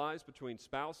verbalized between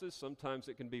spouses. Sometimes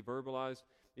it can be verbalized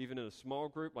even in a small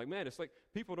group. Like, man, it's like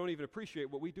people don't even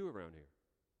appreciate what we do around here.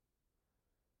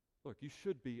 Look, you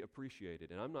should be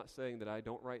appreciated. And I'm not saying that I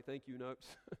don't write thank you notes.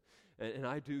 and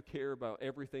I do care about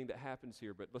everything that happens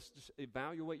here. But let's just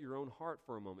evaluate your own heart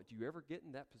for a moment. Do you ever get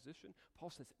in that position? Paul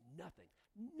says, do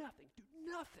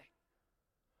nothing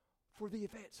for the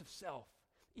advance of self,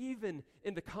 even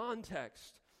in the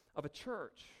context of a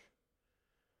church.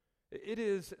 It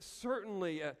is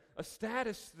certainly a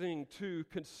status thing to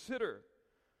consider.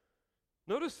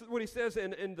 Notice what he says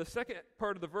in the second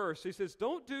part of the verse. He says,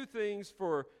 don't do things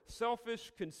for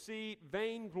selfish conceit,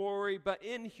 vainglory, but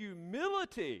in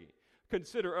humility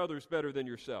consider others better than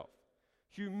yourself.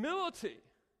 Humility.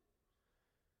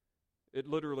 It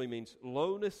literally means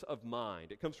lowness of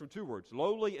mind. It comes from two words,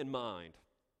 lowly and mind.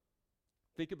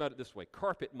 Think about it this way,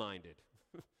 carpet-minded.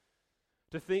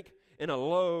 To think in a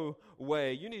low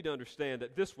way. You need to understand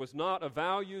that this was not a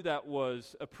value that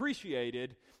was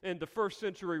appreciated in the first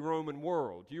century Roman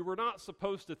world. You were not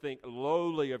supposed to think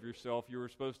lowly of yourself. You were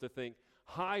supposed to think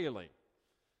highly.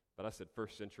 But I said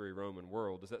first century Roman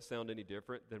world. Does that sound any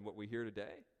different than what we hear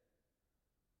today?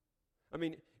 I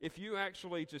mean, if you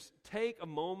actually just take a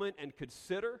moment and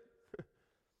consider,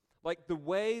 like the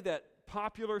way that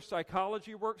popular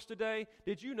psychology works today,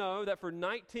 did you know that for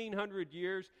 1900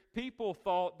 years, people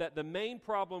thought that the main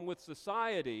problem with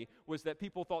society was that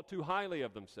people thought too highly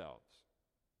of themselves?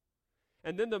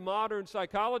 And then the modern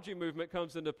psychology movement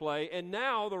comes into play, and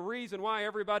now the reason why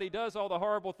everybody does all the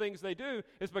horrible things they do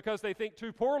is because they think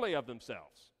too poorly of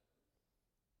themselves.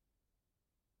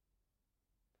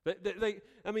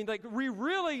 We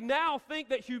really now think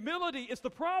that humility is the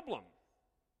problem.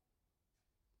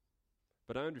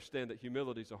 But I understand that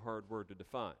humility is a hard word to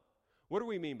define. What do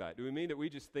we mean by it? Do we mean that we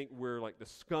just think we're like the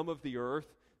scum of the earth?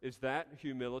 Is that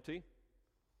humility?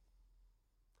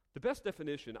 The best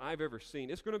definition I've ever seen,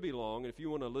 it's going to be long, and if you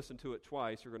want to listen to it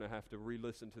twice, you're going to have to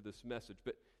re-listen to this message.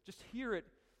 But just hear it.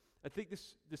 I think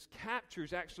this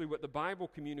captures actually what the Bible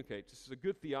communicates. This is a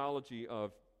good theology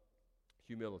of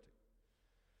humility.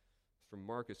 It's from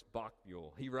Marcus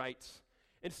Bachmuel. He writes,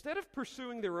 instead of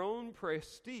pursuing their own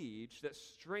prestige, that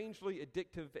strangely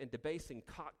addictive and debasing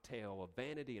cocktail of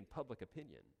vanity and public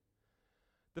opinion,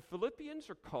 the Philippians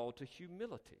are called to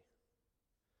humility,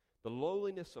 the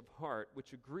lowliness of heart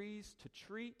which agrees to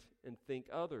treat and think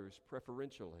others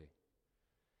preferentially.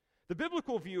 The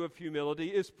biblical view of humility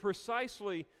is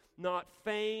precisely not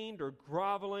feigned or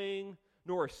groveling,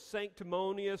 nor a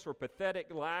sanctimonious or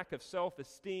pathetic lack of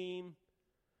self-esteem,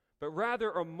 but rather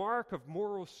a mark of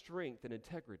moral strength and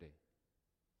integrity.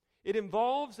 It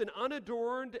involves an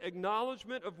unadorned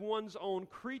acknowledgement of one's own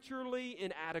creaturely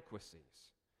inadequacies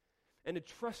and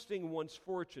entrusting one's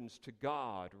fortunes to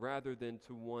God rather than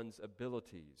to one's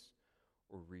abilities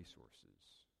or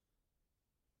resources.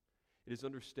 It is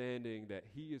understanding that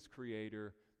He is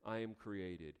creator, I am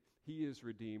created. He is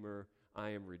Redeemer, I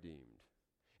am redeemed.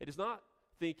 It is not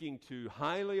thinking too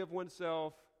highly of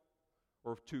oneself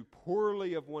or too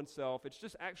poorly of oneself. It's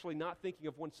just actually not thinking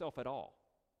of oneself at all.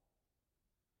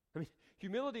 I mean,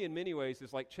 humility in many ways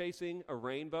is like chasing a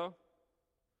rainbow.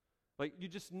 Like, you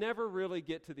just never really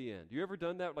get to the end. You ever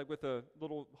done that, like with a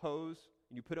little hose,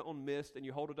 and you put it on mist, and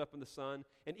you hold it up in the sun,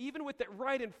 and even with it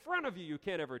right in front of you, you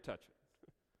can't ever touch it.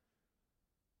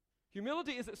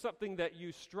 Humility isn't something that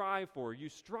you strive for. You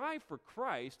strive for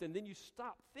Christ, and then you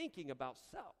stop thinking about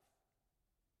self.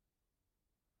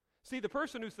 See, the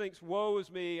person who thinks, woe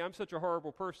is me, I'm such a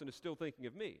horrible person, is still thinking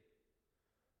of me.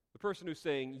 The person who's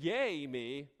saying, yay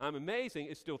me, I'm amazing,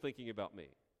 is still thinking about me.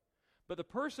 But the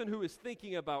person who is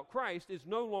thinking about Christ is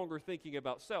no longer thinking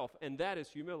about self, and that is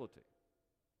humility.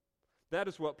 That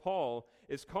is what Paul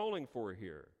is calling for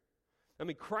here. I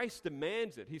mean, Christ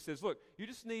demands it. He says, look, you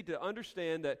just need to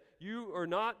understand that you are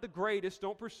not the greatest.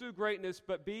 Don't pursue greatness,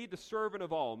 but be the servant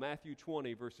of all. Matthew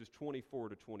 20, verses 24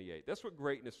 to 28. That's what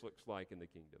greatness looks like in the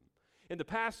kingdom. In the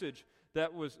passage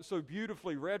that was so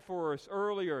beautifully read for us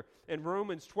earlier in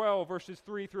Romans 12, verses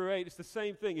 3 through 8, it's the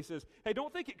same thing. He says, hey,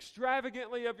 don't think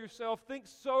extravagantly of yourself. Think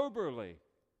soberly.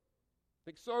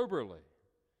 Think soberly.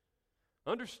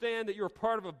 Understand that you're a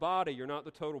part of a body. You're not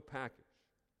the total package.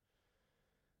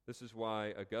 This is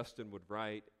why Augustine would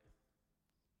write,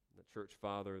 the church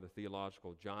father, the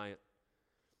theological giant,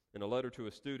 in a letter to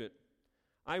a student,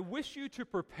 I wish you to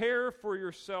prepare for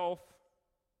yourself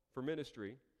for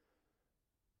ministry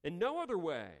in no other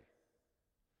way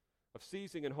of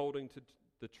seizing and holding to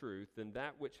the truth than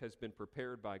that which has been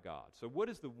prepared by God. So what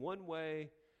is the one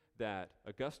way that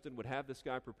Augustine would have this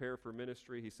guy prepare for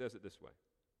ministry? He says it this way.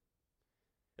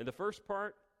 In the first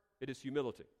part, it is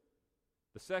humility.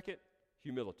 The second,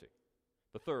 humility.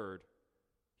 The third,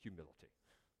 humility.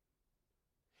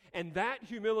 And that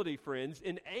humility, friends,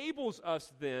 enables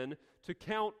us then to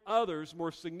count others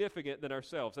more significant than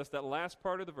ourselves. That's that last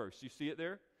part of the verse. You see it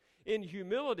there? In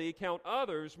humility, count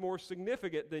others more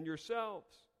significant than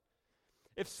yourselves.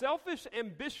 If selfish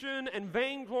ambition and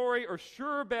vainglory are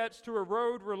sure bets to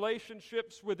erode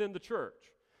relationships within the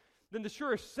church, then the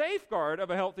surest safeguard of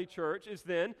a healthy church is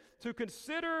then to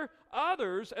consider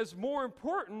others as more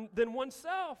important than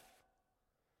oneself.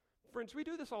 Friends, we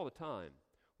do this all the time.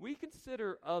 We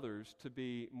consider others to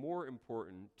be more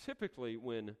important, typically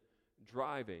when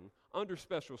driving, under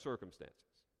special circumstances.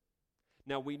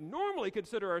 Now, we normally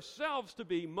consider ourselves to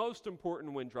be most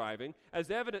important when driving, as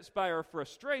evidenced by our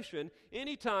frustration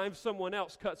anytime someone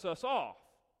else cuts us off.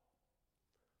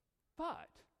 But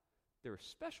there are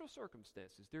special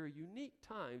circumstances, there are unique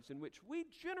times in which we,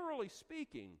 generally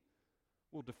speaking,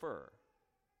 will defer.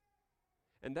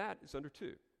 And that is under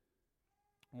two.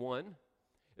 One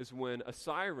is when a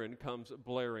siren comes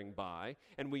blaring by,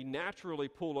 and we naturally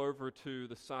pull over to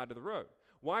the side of the road.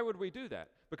 Why would we do that?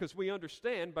 Because we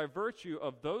understand by virtue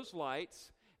of those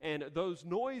lights and those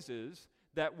noises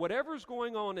that whatever's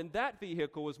going on in that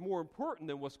vehicle is more important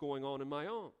than what's going on in my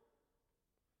own.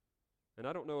 And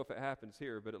I don't know if it happens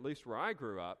here, but at least where I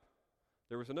grew up,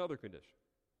 there was another condition,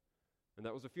 and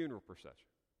that was a funeral procession.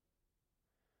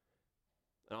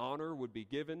 An honor would be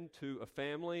given to a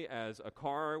family as a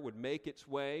car would make its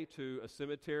way to a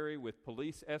cemetery with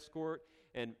police escort,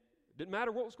 and it didn't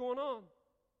matter what was going on.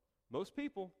 Most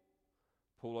people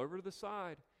pull over to the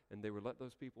side, and they would let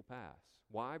those people pass.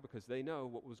 Why? Because they know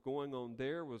what was going on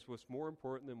there was what's more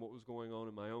important than what was going on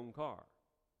in my own car.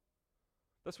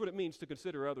 That's what it means to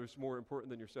consider others more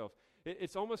important than yourself.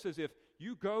 It's almost as if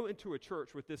you go into a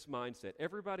church with this mindset.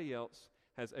 Everybody else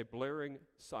has a blaring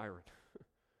siren.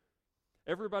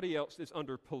 Everybody else is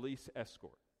under police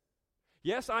escort.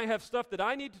 Yes, I have stuff that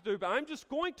I need to do, but I'm just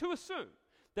going to assume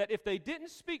that if they didn't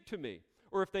speak to me,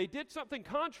 or if they did something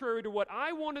contrary to what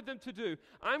I wanted them to do,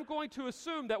 I'm going to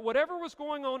assume that whatever was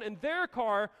going on in their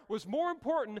car was more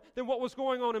important than what was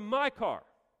going on in my car.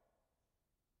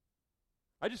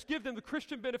 I just give them the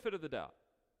Christian benefit of the doubt.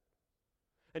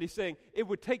 And he's saying it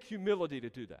would take humility to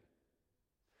do that.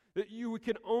 That you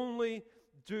can only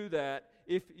do that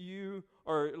if you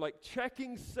are like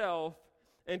checking self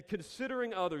and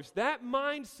considering others. That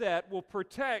mindset will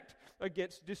protect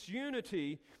against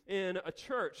disunity in a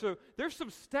church. So there's some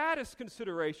status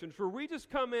considerations where we just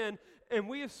come in and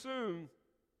we assume,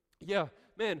 yeah,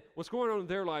 man, what's going on in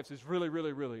their lives is really,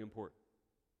 really, really important.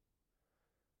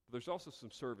 But there's also some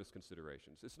service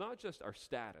considerations. It's not just our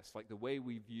status, like the way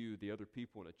we view the other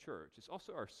people in a church. It's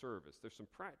also our service. There's some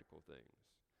practical things.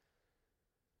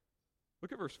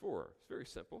 Look at verse 4. It's very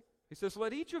simple. He says,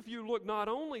 let each of you look not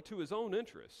only to his own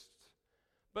interests,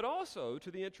 but also to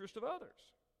the interest of others.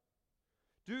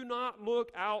 Do not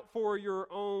look out for your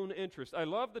own interest. I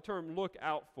love the term look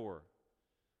out for.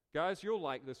 Guys, you'll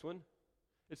like this one.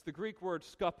 It's the Greek word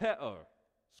skopeo,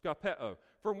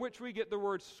 from which we get the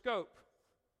word scope.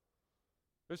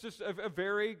 It's just a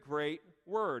very great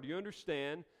word. You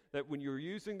understand that when you're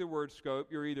using the word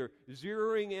scope, you're either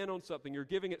zeroing in on something, you're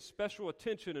giving it special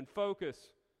attention and focus.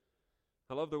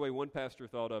 I love the way one pastor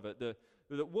thought of it. That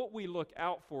what we look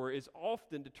out for is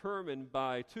often determined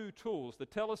by two tools, the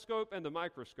telescope and the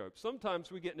microscope.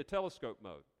 Sometimes we get into telescope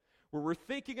mode, where we're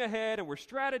thinking ahead and we're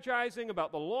strategizing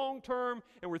about the long term,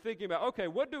 and we're thinking about, okay,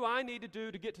 what do I need to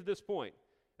do to get to this point?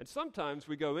 And sometimes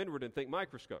we go inward and think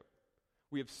microscope.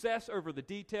 We obsess over the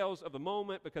details of the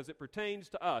moment because it pertains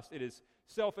to us. It is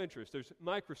self-interest. There's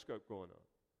microscope going on.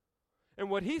 And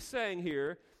what he's saying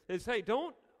here is, hey,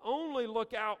 don't only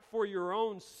look out for your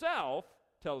own self,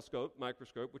 telescope,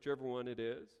 microscope, whichever one it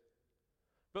is,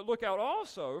 but look out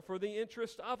also for the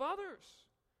interest of others.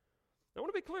 I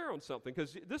want to be clear on something,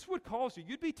 because this would cause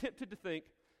you'd be tempted to think,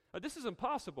 this is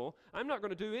impossible, I'm not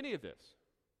going to do any of this.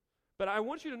 But I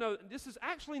want you to know this is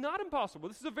actually not impossible.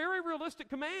 This is a very realistic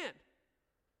command.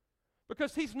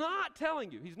 Because he's not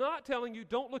telling you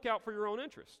don't look out for your own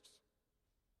interests.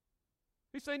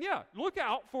 He's saying, yeah, look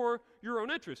out for your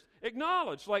own interests.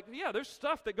 Acknowledge, there's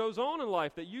stuff that goes on in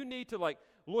life that you need to,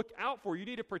 look out for, you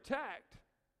need to protect.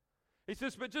 He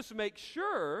says, but just make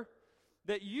sure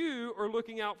that you are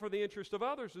looking out for the interest of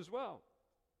others as well.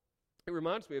 It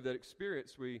reminds me of that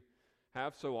experience we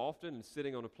have so often in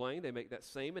sitting on a plane. They make that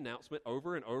same announcement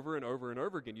over and over and over and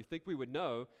over again. You think we would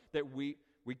know that we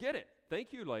get it.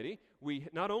 Thank you, lady. We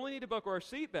not only need to buckle our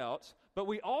seatbelts, but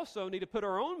we also need to put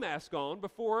our own mask on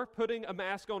before putting a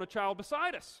mask on a child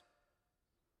beside us.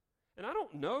 And I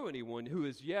don't know anyone who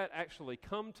has yet actually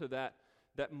come to that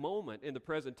moment in the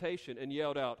presentation and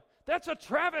yelled out, "That's a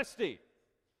travesty!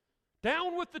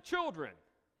 Down with the children!"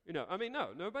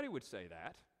 No, nobody would say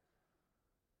that.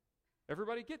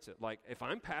 Everybody gets it. If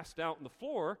I'm passed out on the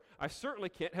floor, I certainly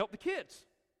can't help the kids.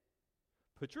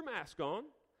 Put your mask on.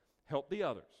 Help the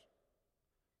others.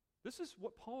 This is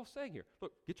what Paul's saying here.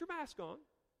 Look, get your mask on.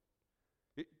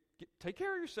 Take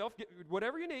care of yourself. Get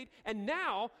whatever you need. And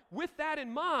now, with that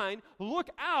in mind, look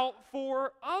out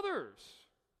for others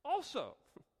also.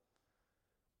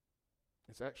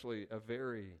 It's actually a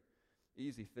very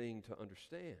easy thing to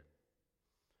understand.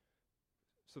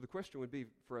 So the question would be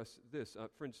for us this.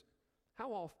 Friends,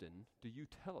 how often do you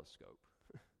telescope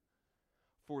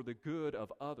for the good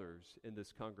of others in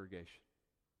this congregation?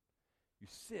 You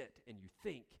sit and you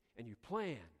think and you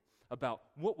plan about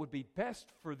what would be best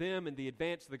for them in the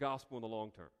advance of the gospel in the long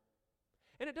term.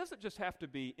 And it doesn't just have to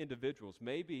be individuals.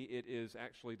 Maybe it is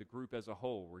actually the group as a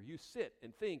whole, where you sit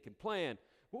and think and plan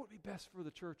what would be best for the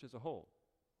church as a whole.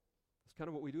 That's kind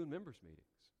of what we do in members' meetings.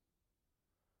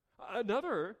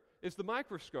 Another is the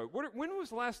microscope. When was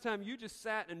the last time you just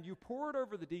sat and you pored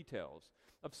over the details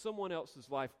of someone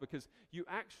else's life because you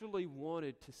actually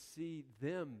wanted to see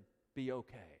them be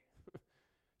okay?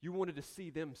 You wanted to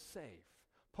see them safe.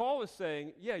 Paul is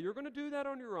saying, yeah, you're going to do that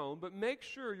on your own, but make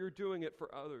sure you're doing it for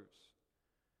others.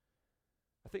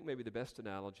 I think maybe the best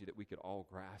analogy that we could all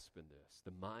grasp in this,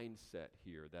 the mindset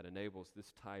here that enables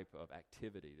this type of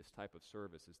activity, this type of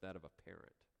service, is that of a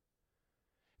parent.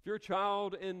 If you're a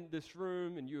child in this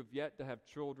room and you have yet to have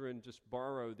children, just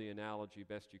borrow the analogy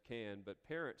best you can. But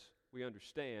parents, we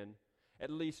understand,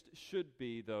 at least should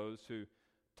be those who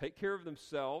take care of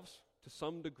themselves to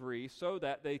some degree so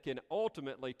that they can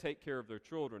ultimately take care of their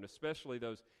children, especially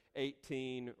those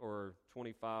 18 or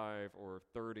 25 or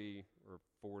 30 or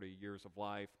 40 years of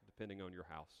life, depending on your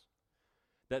house,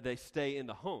 that they stay in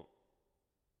the home.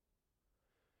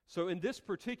 So in this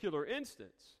particular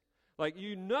instance,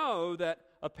 that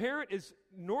a parent is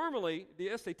normally,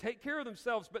 yes, they take care of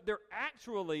themselves, but they're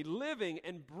actually living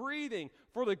and breathing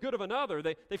for the good of another.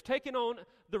 They've taken on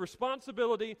the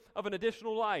responsibility of an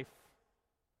additional life.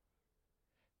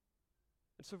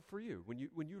 And so for you, when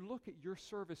you look at your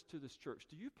service to this church,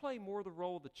 do you play more the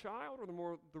role of the child or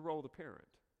more the role of the parent?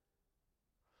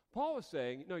 Paul is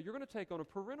saying, no, you're going to take on a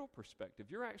parental perspective.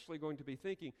 You're actually going to be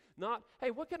thinking, not,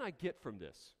 hey, what can I get from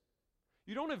this?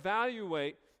 You don't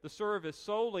evaluate the service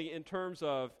solely in terms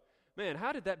of, man,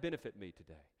 how did that benefit me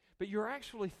today? But you're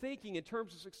actually thinking in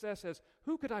terms of success as,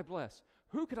 who could I bless?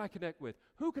 Who could I connect with?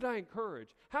 Who could I encourage?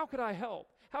 How could I help?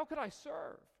 How could I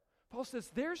serve? Paul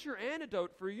says, there's your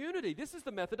antidote for unity. This is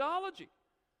the methodology.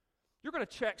 You're going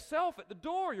to check self at the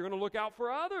door. You're going to look out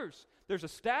for others. There's a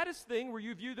status thing where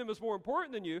you view them as more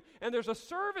important than you, and there's a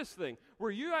service thing where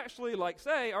you actually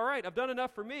say, all right, I've done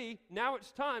enough for me. Now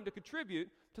it's time to contribute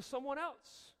to someone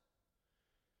else.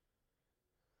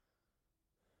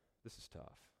 This is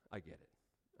tough. I get it.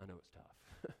 I know it's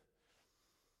tough.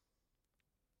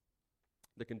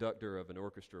 The conductor of an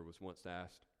orchestra was once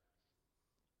asked,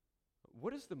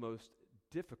 "What is the most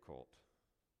difficult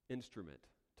instrument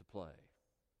to play?"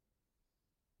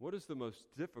 What is the most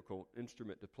difficult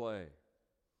instrument to play?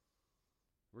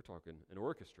 We're talking an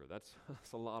orchestra. That's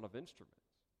a lot of instruments.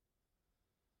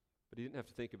 But he didn't have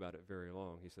to think about it very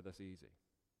long. He said, "That's easy.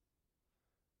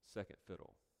 Second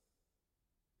fiddle."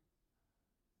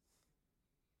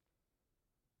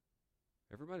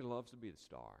 Everybody loves to be the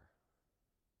star.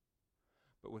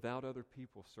 But without other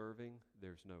people serving,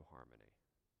 there's no harmony.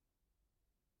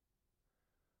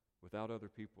 Without other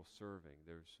people serving,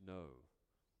 there's no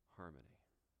harmony.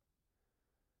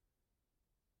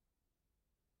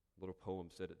 A little poem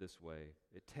said it this way: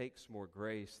 "It takes more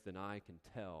grace than I can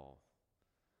tell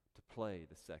to play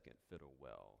the second fiddle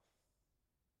well."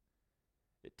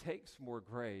 It takes more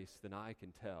grace than I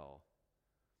can tell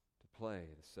to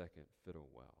play the second fiddle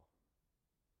well.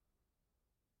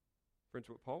 Friends,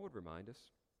 what Paul would remind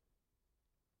us,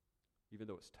 even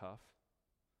though it's tough,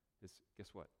 is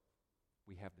guess what?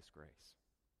 We have this grace.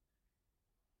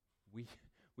 We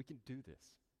can do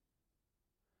this.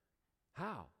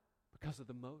 How? Because of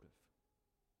the motive.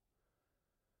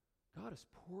 God has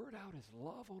poured out His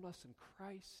love on us in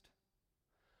Christ.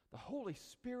 The Holy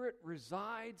Spirit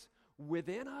resides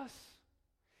within us.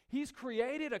 He's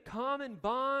created a common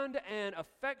bond and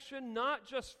affection, not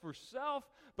just for self,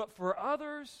 but for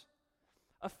others.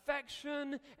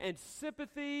 Affection and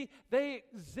sympathy, they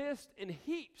exist in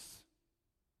heaps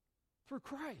through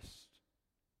Christ.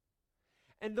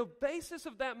 And the basis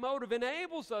of that motive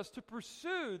enables us to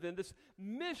pursue then this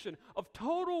mission of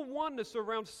total oneness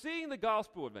around seeing the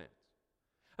gospel advance.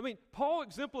 I mean, Paul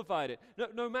exemplified it.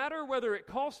 No matter whether it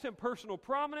cost him personal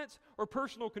prominence or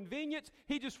personal convenience,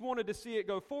 he just wanted to see it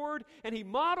go forward, and he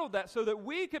modeled that so that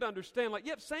we could understand, like,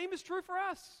 yep, same is true for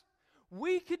us.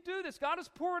 We could do this. God has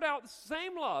poured out the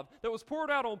same love that was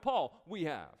poured out on Paul, we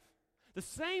have. The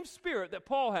same spirit that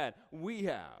Paul had, we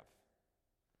have.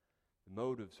 The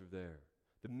motives are there.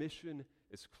 The mission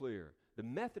is clear. The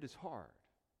method is hard.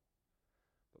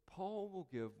 But Paul will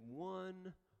give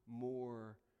one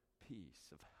more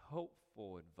piece of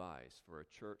helpful advice for a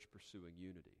church pursuing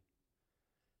unity.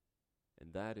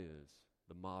 And that is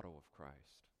the model of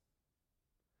Christ.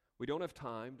 We don't have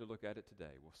time to look at it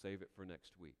today. We'll save it for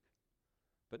next week.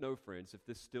 But no, friends, if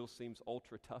this still seems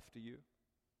ultra tough to you,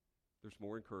 there's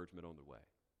more encouragement on the way.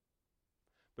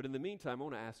 But in the meantime, I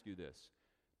want to ask you this.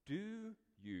 Do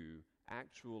you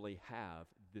actually have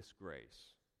this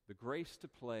grace? The grace to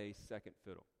play second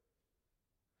fiddle?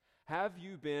 Have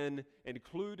you been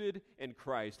included in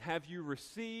Christ? Have you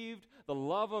received the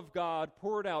love of God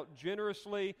poured out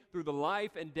generously through the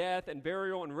life and death and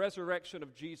burial and resurrection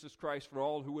of Jesus Christ for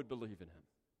all who would believe in Him?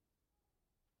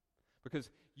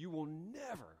 Because you will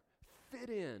never fit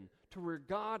in to where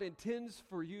God intends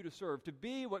for you to serve, to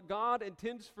be what God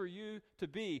intends for you to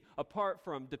be, apart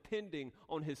from depending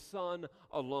on His Son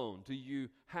alone. Do you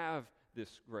have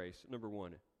this grace? Number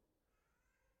one.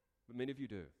 But many of you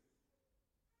do.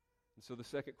 And so the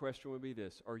second question would be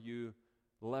this: are you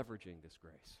leveraging this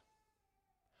grace?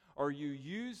 Are you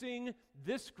using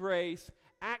this grace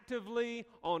actively,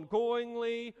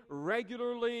 ongoingly,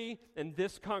 regularly in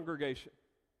this congregation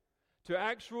to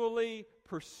actually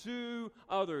pursue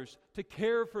others, to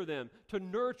care for them, to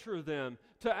nurture them,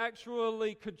 to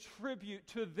actually contribute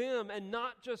to them and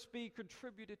not just be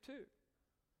contributed to?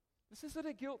 This isn't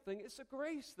a guilt thing, it's a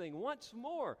grace thing. Once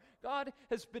more, God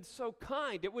has been so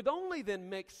kind. It would only then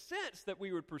make sense that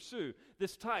we would pursue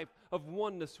this type of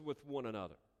oneness with one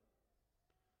another.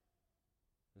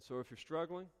 And so if you're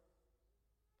struggling,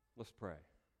 let's pray.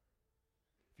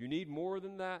 If you need more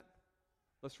than that,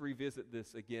 let's revisit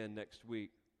this again next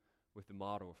week with the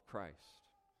model of Christ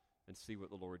and see what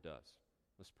the Lord does.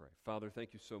 Let's pray. Father,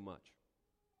 thank you so much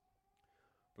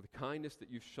for the kindness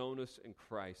that you've shown us in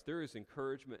Christ. There is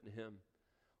encouragement in Him,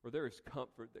 or there is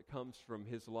comfort that comes from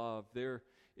His love. There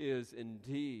is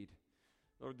indeed,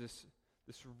 Lord, this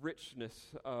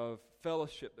richness of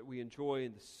fellowship that we enjoy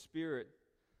in the Spirit,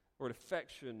 Lord,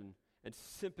 affection and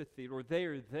sympathy. Lord, they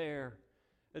are there.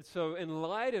 And so in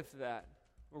light of that,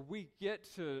 Lord, we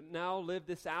get to now live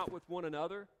this out with one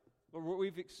another. Lord, what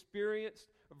we've experienced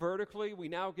vertically, we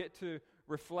now get to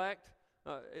reflect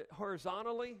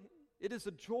horizontally. It is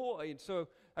a joy. And so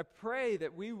I pray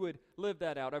that we would live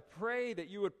that out. I pray that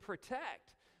you would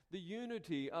protect the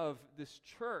unity of this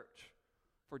church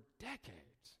for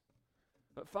decades.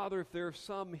 But Father, if there are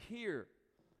some here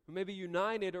who may be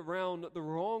united around the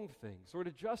wrong things, Lord,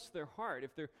 adjust their heart.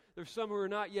 If there's some who are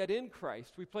not yet in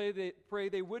Christ, we pray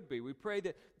they would be. We pray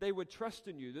that they would trust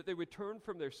in you, that they would turn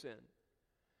from their sin.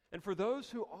 And for those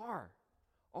who are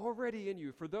already in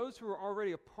you, for those who are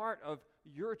already a part of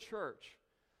your church,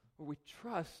 Lord, we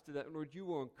trust that, Lord, you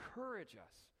will encourage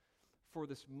us for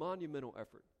this monumental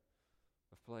effort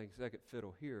of playing second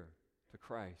fiddle here to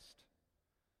Christ,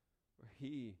 where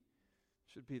He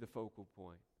should be the focal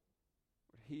point,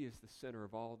 where He is the center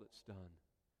of all that's done.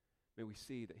 May we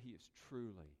see that He is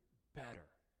truly better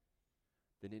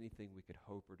than anything we could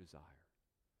hope or desire.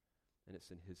 And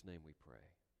it's in His name we pray.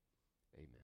 Amen.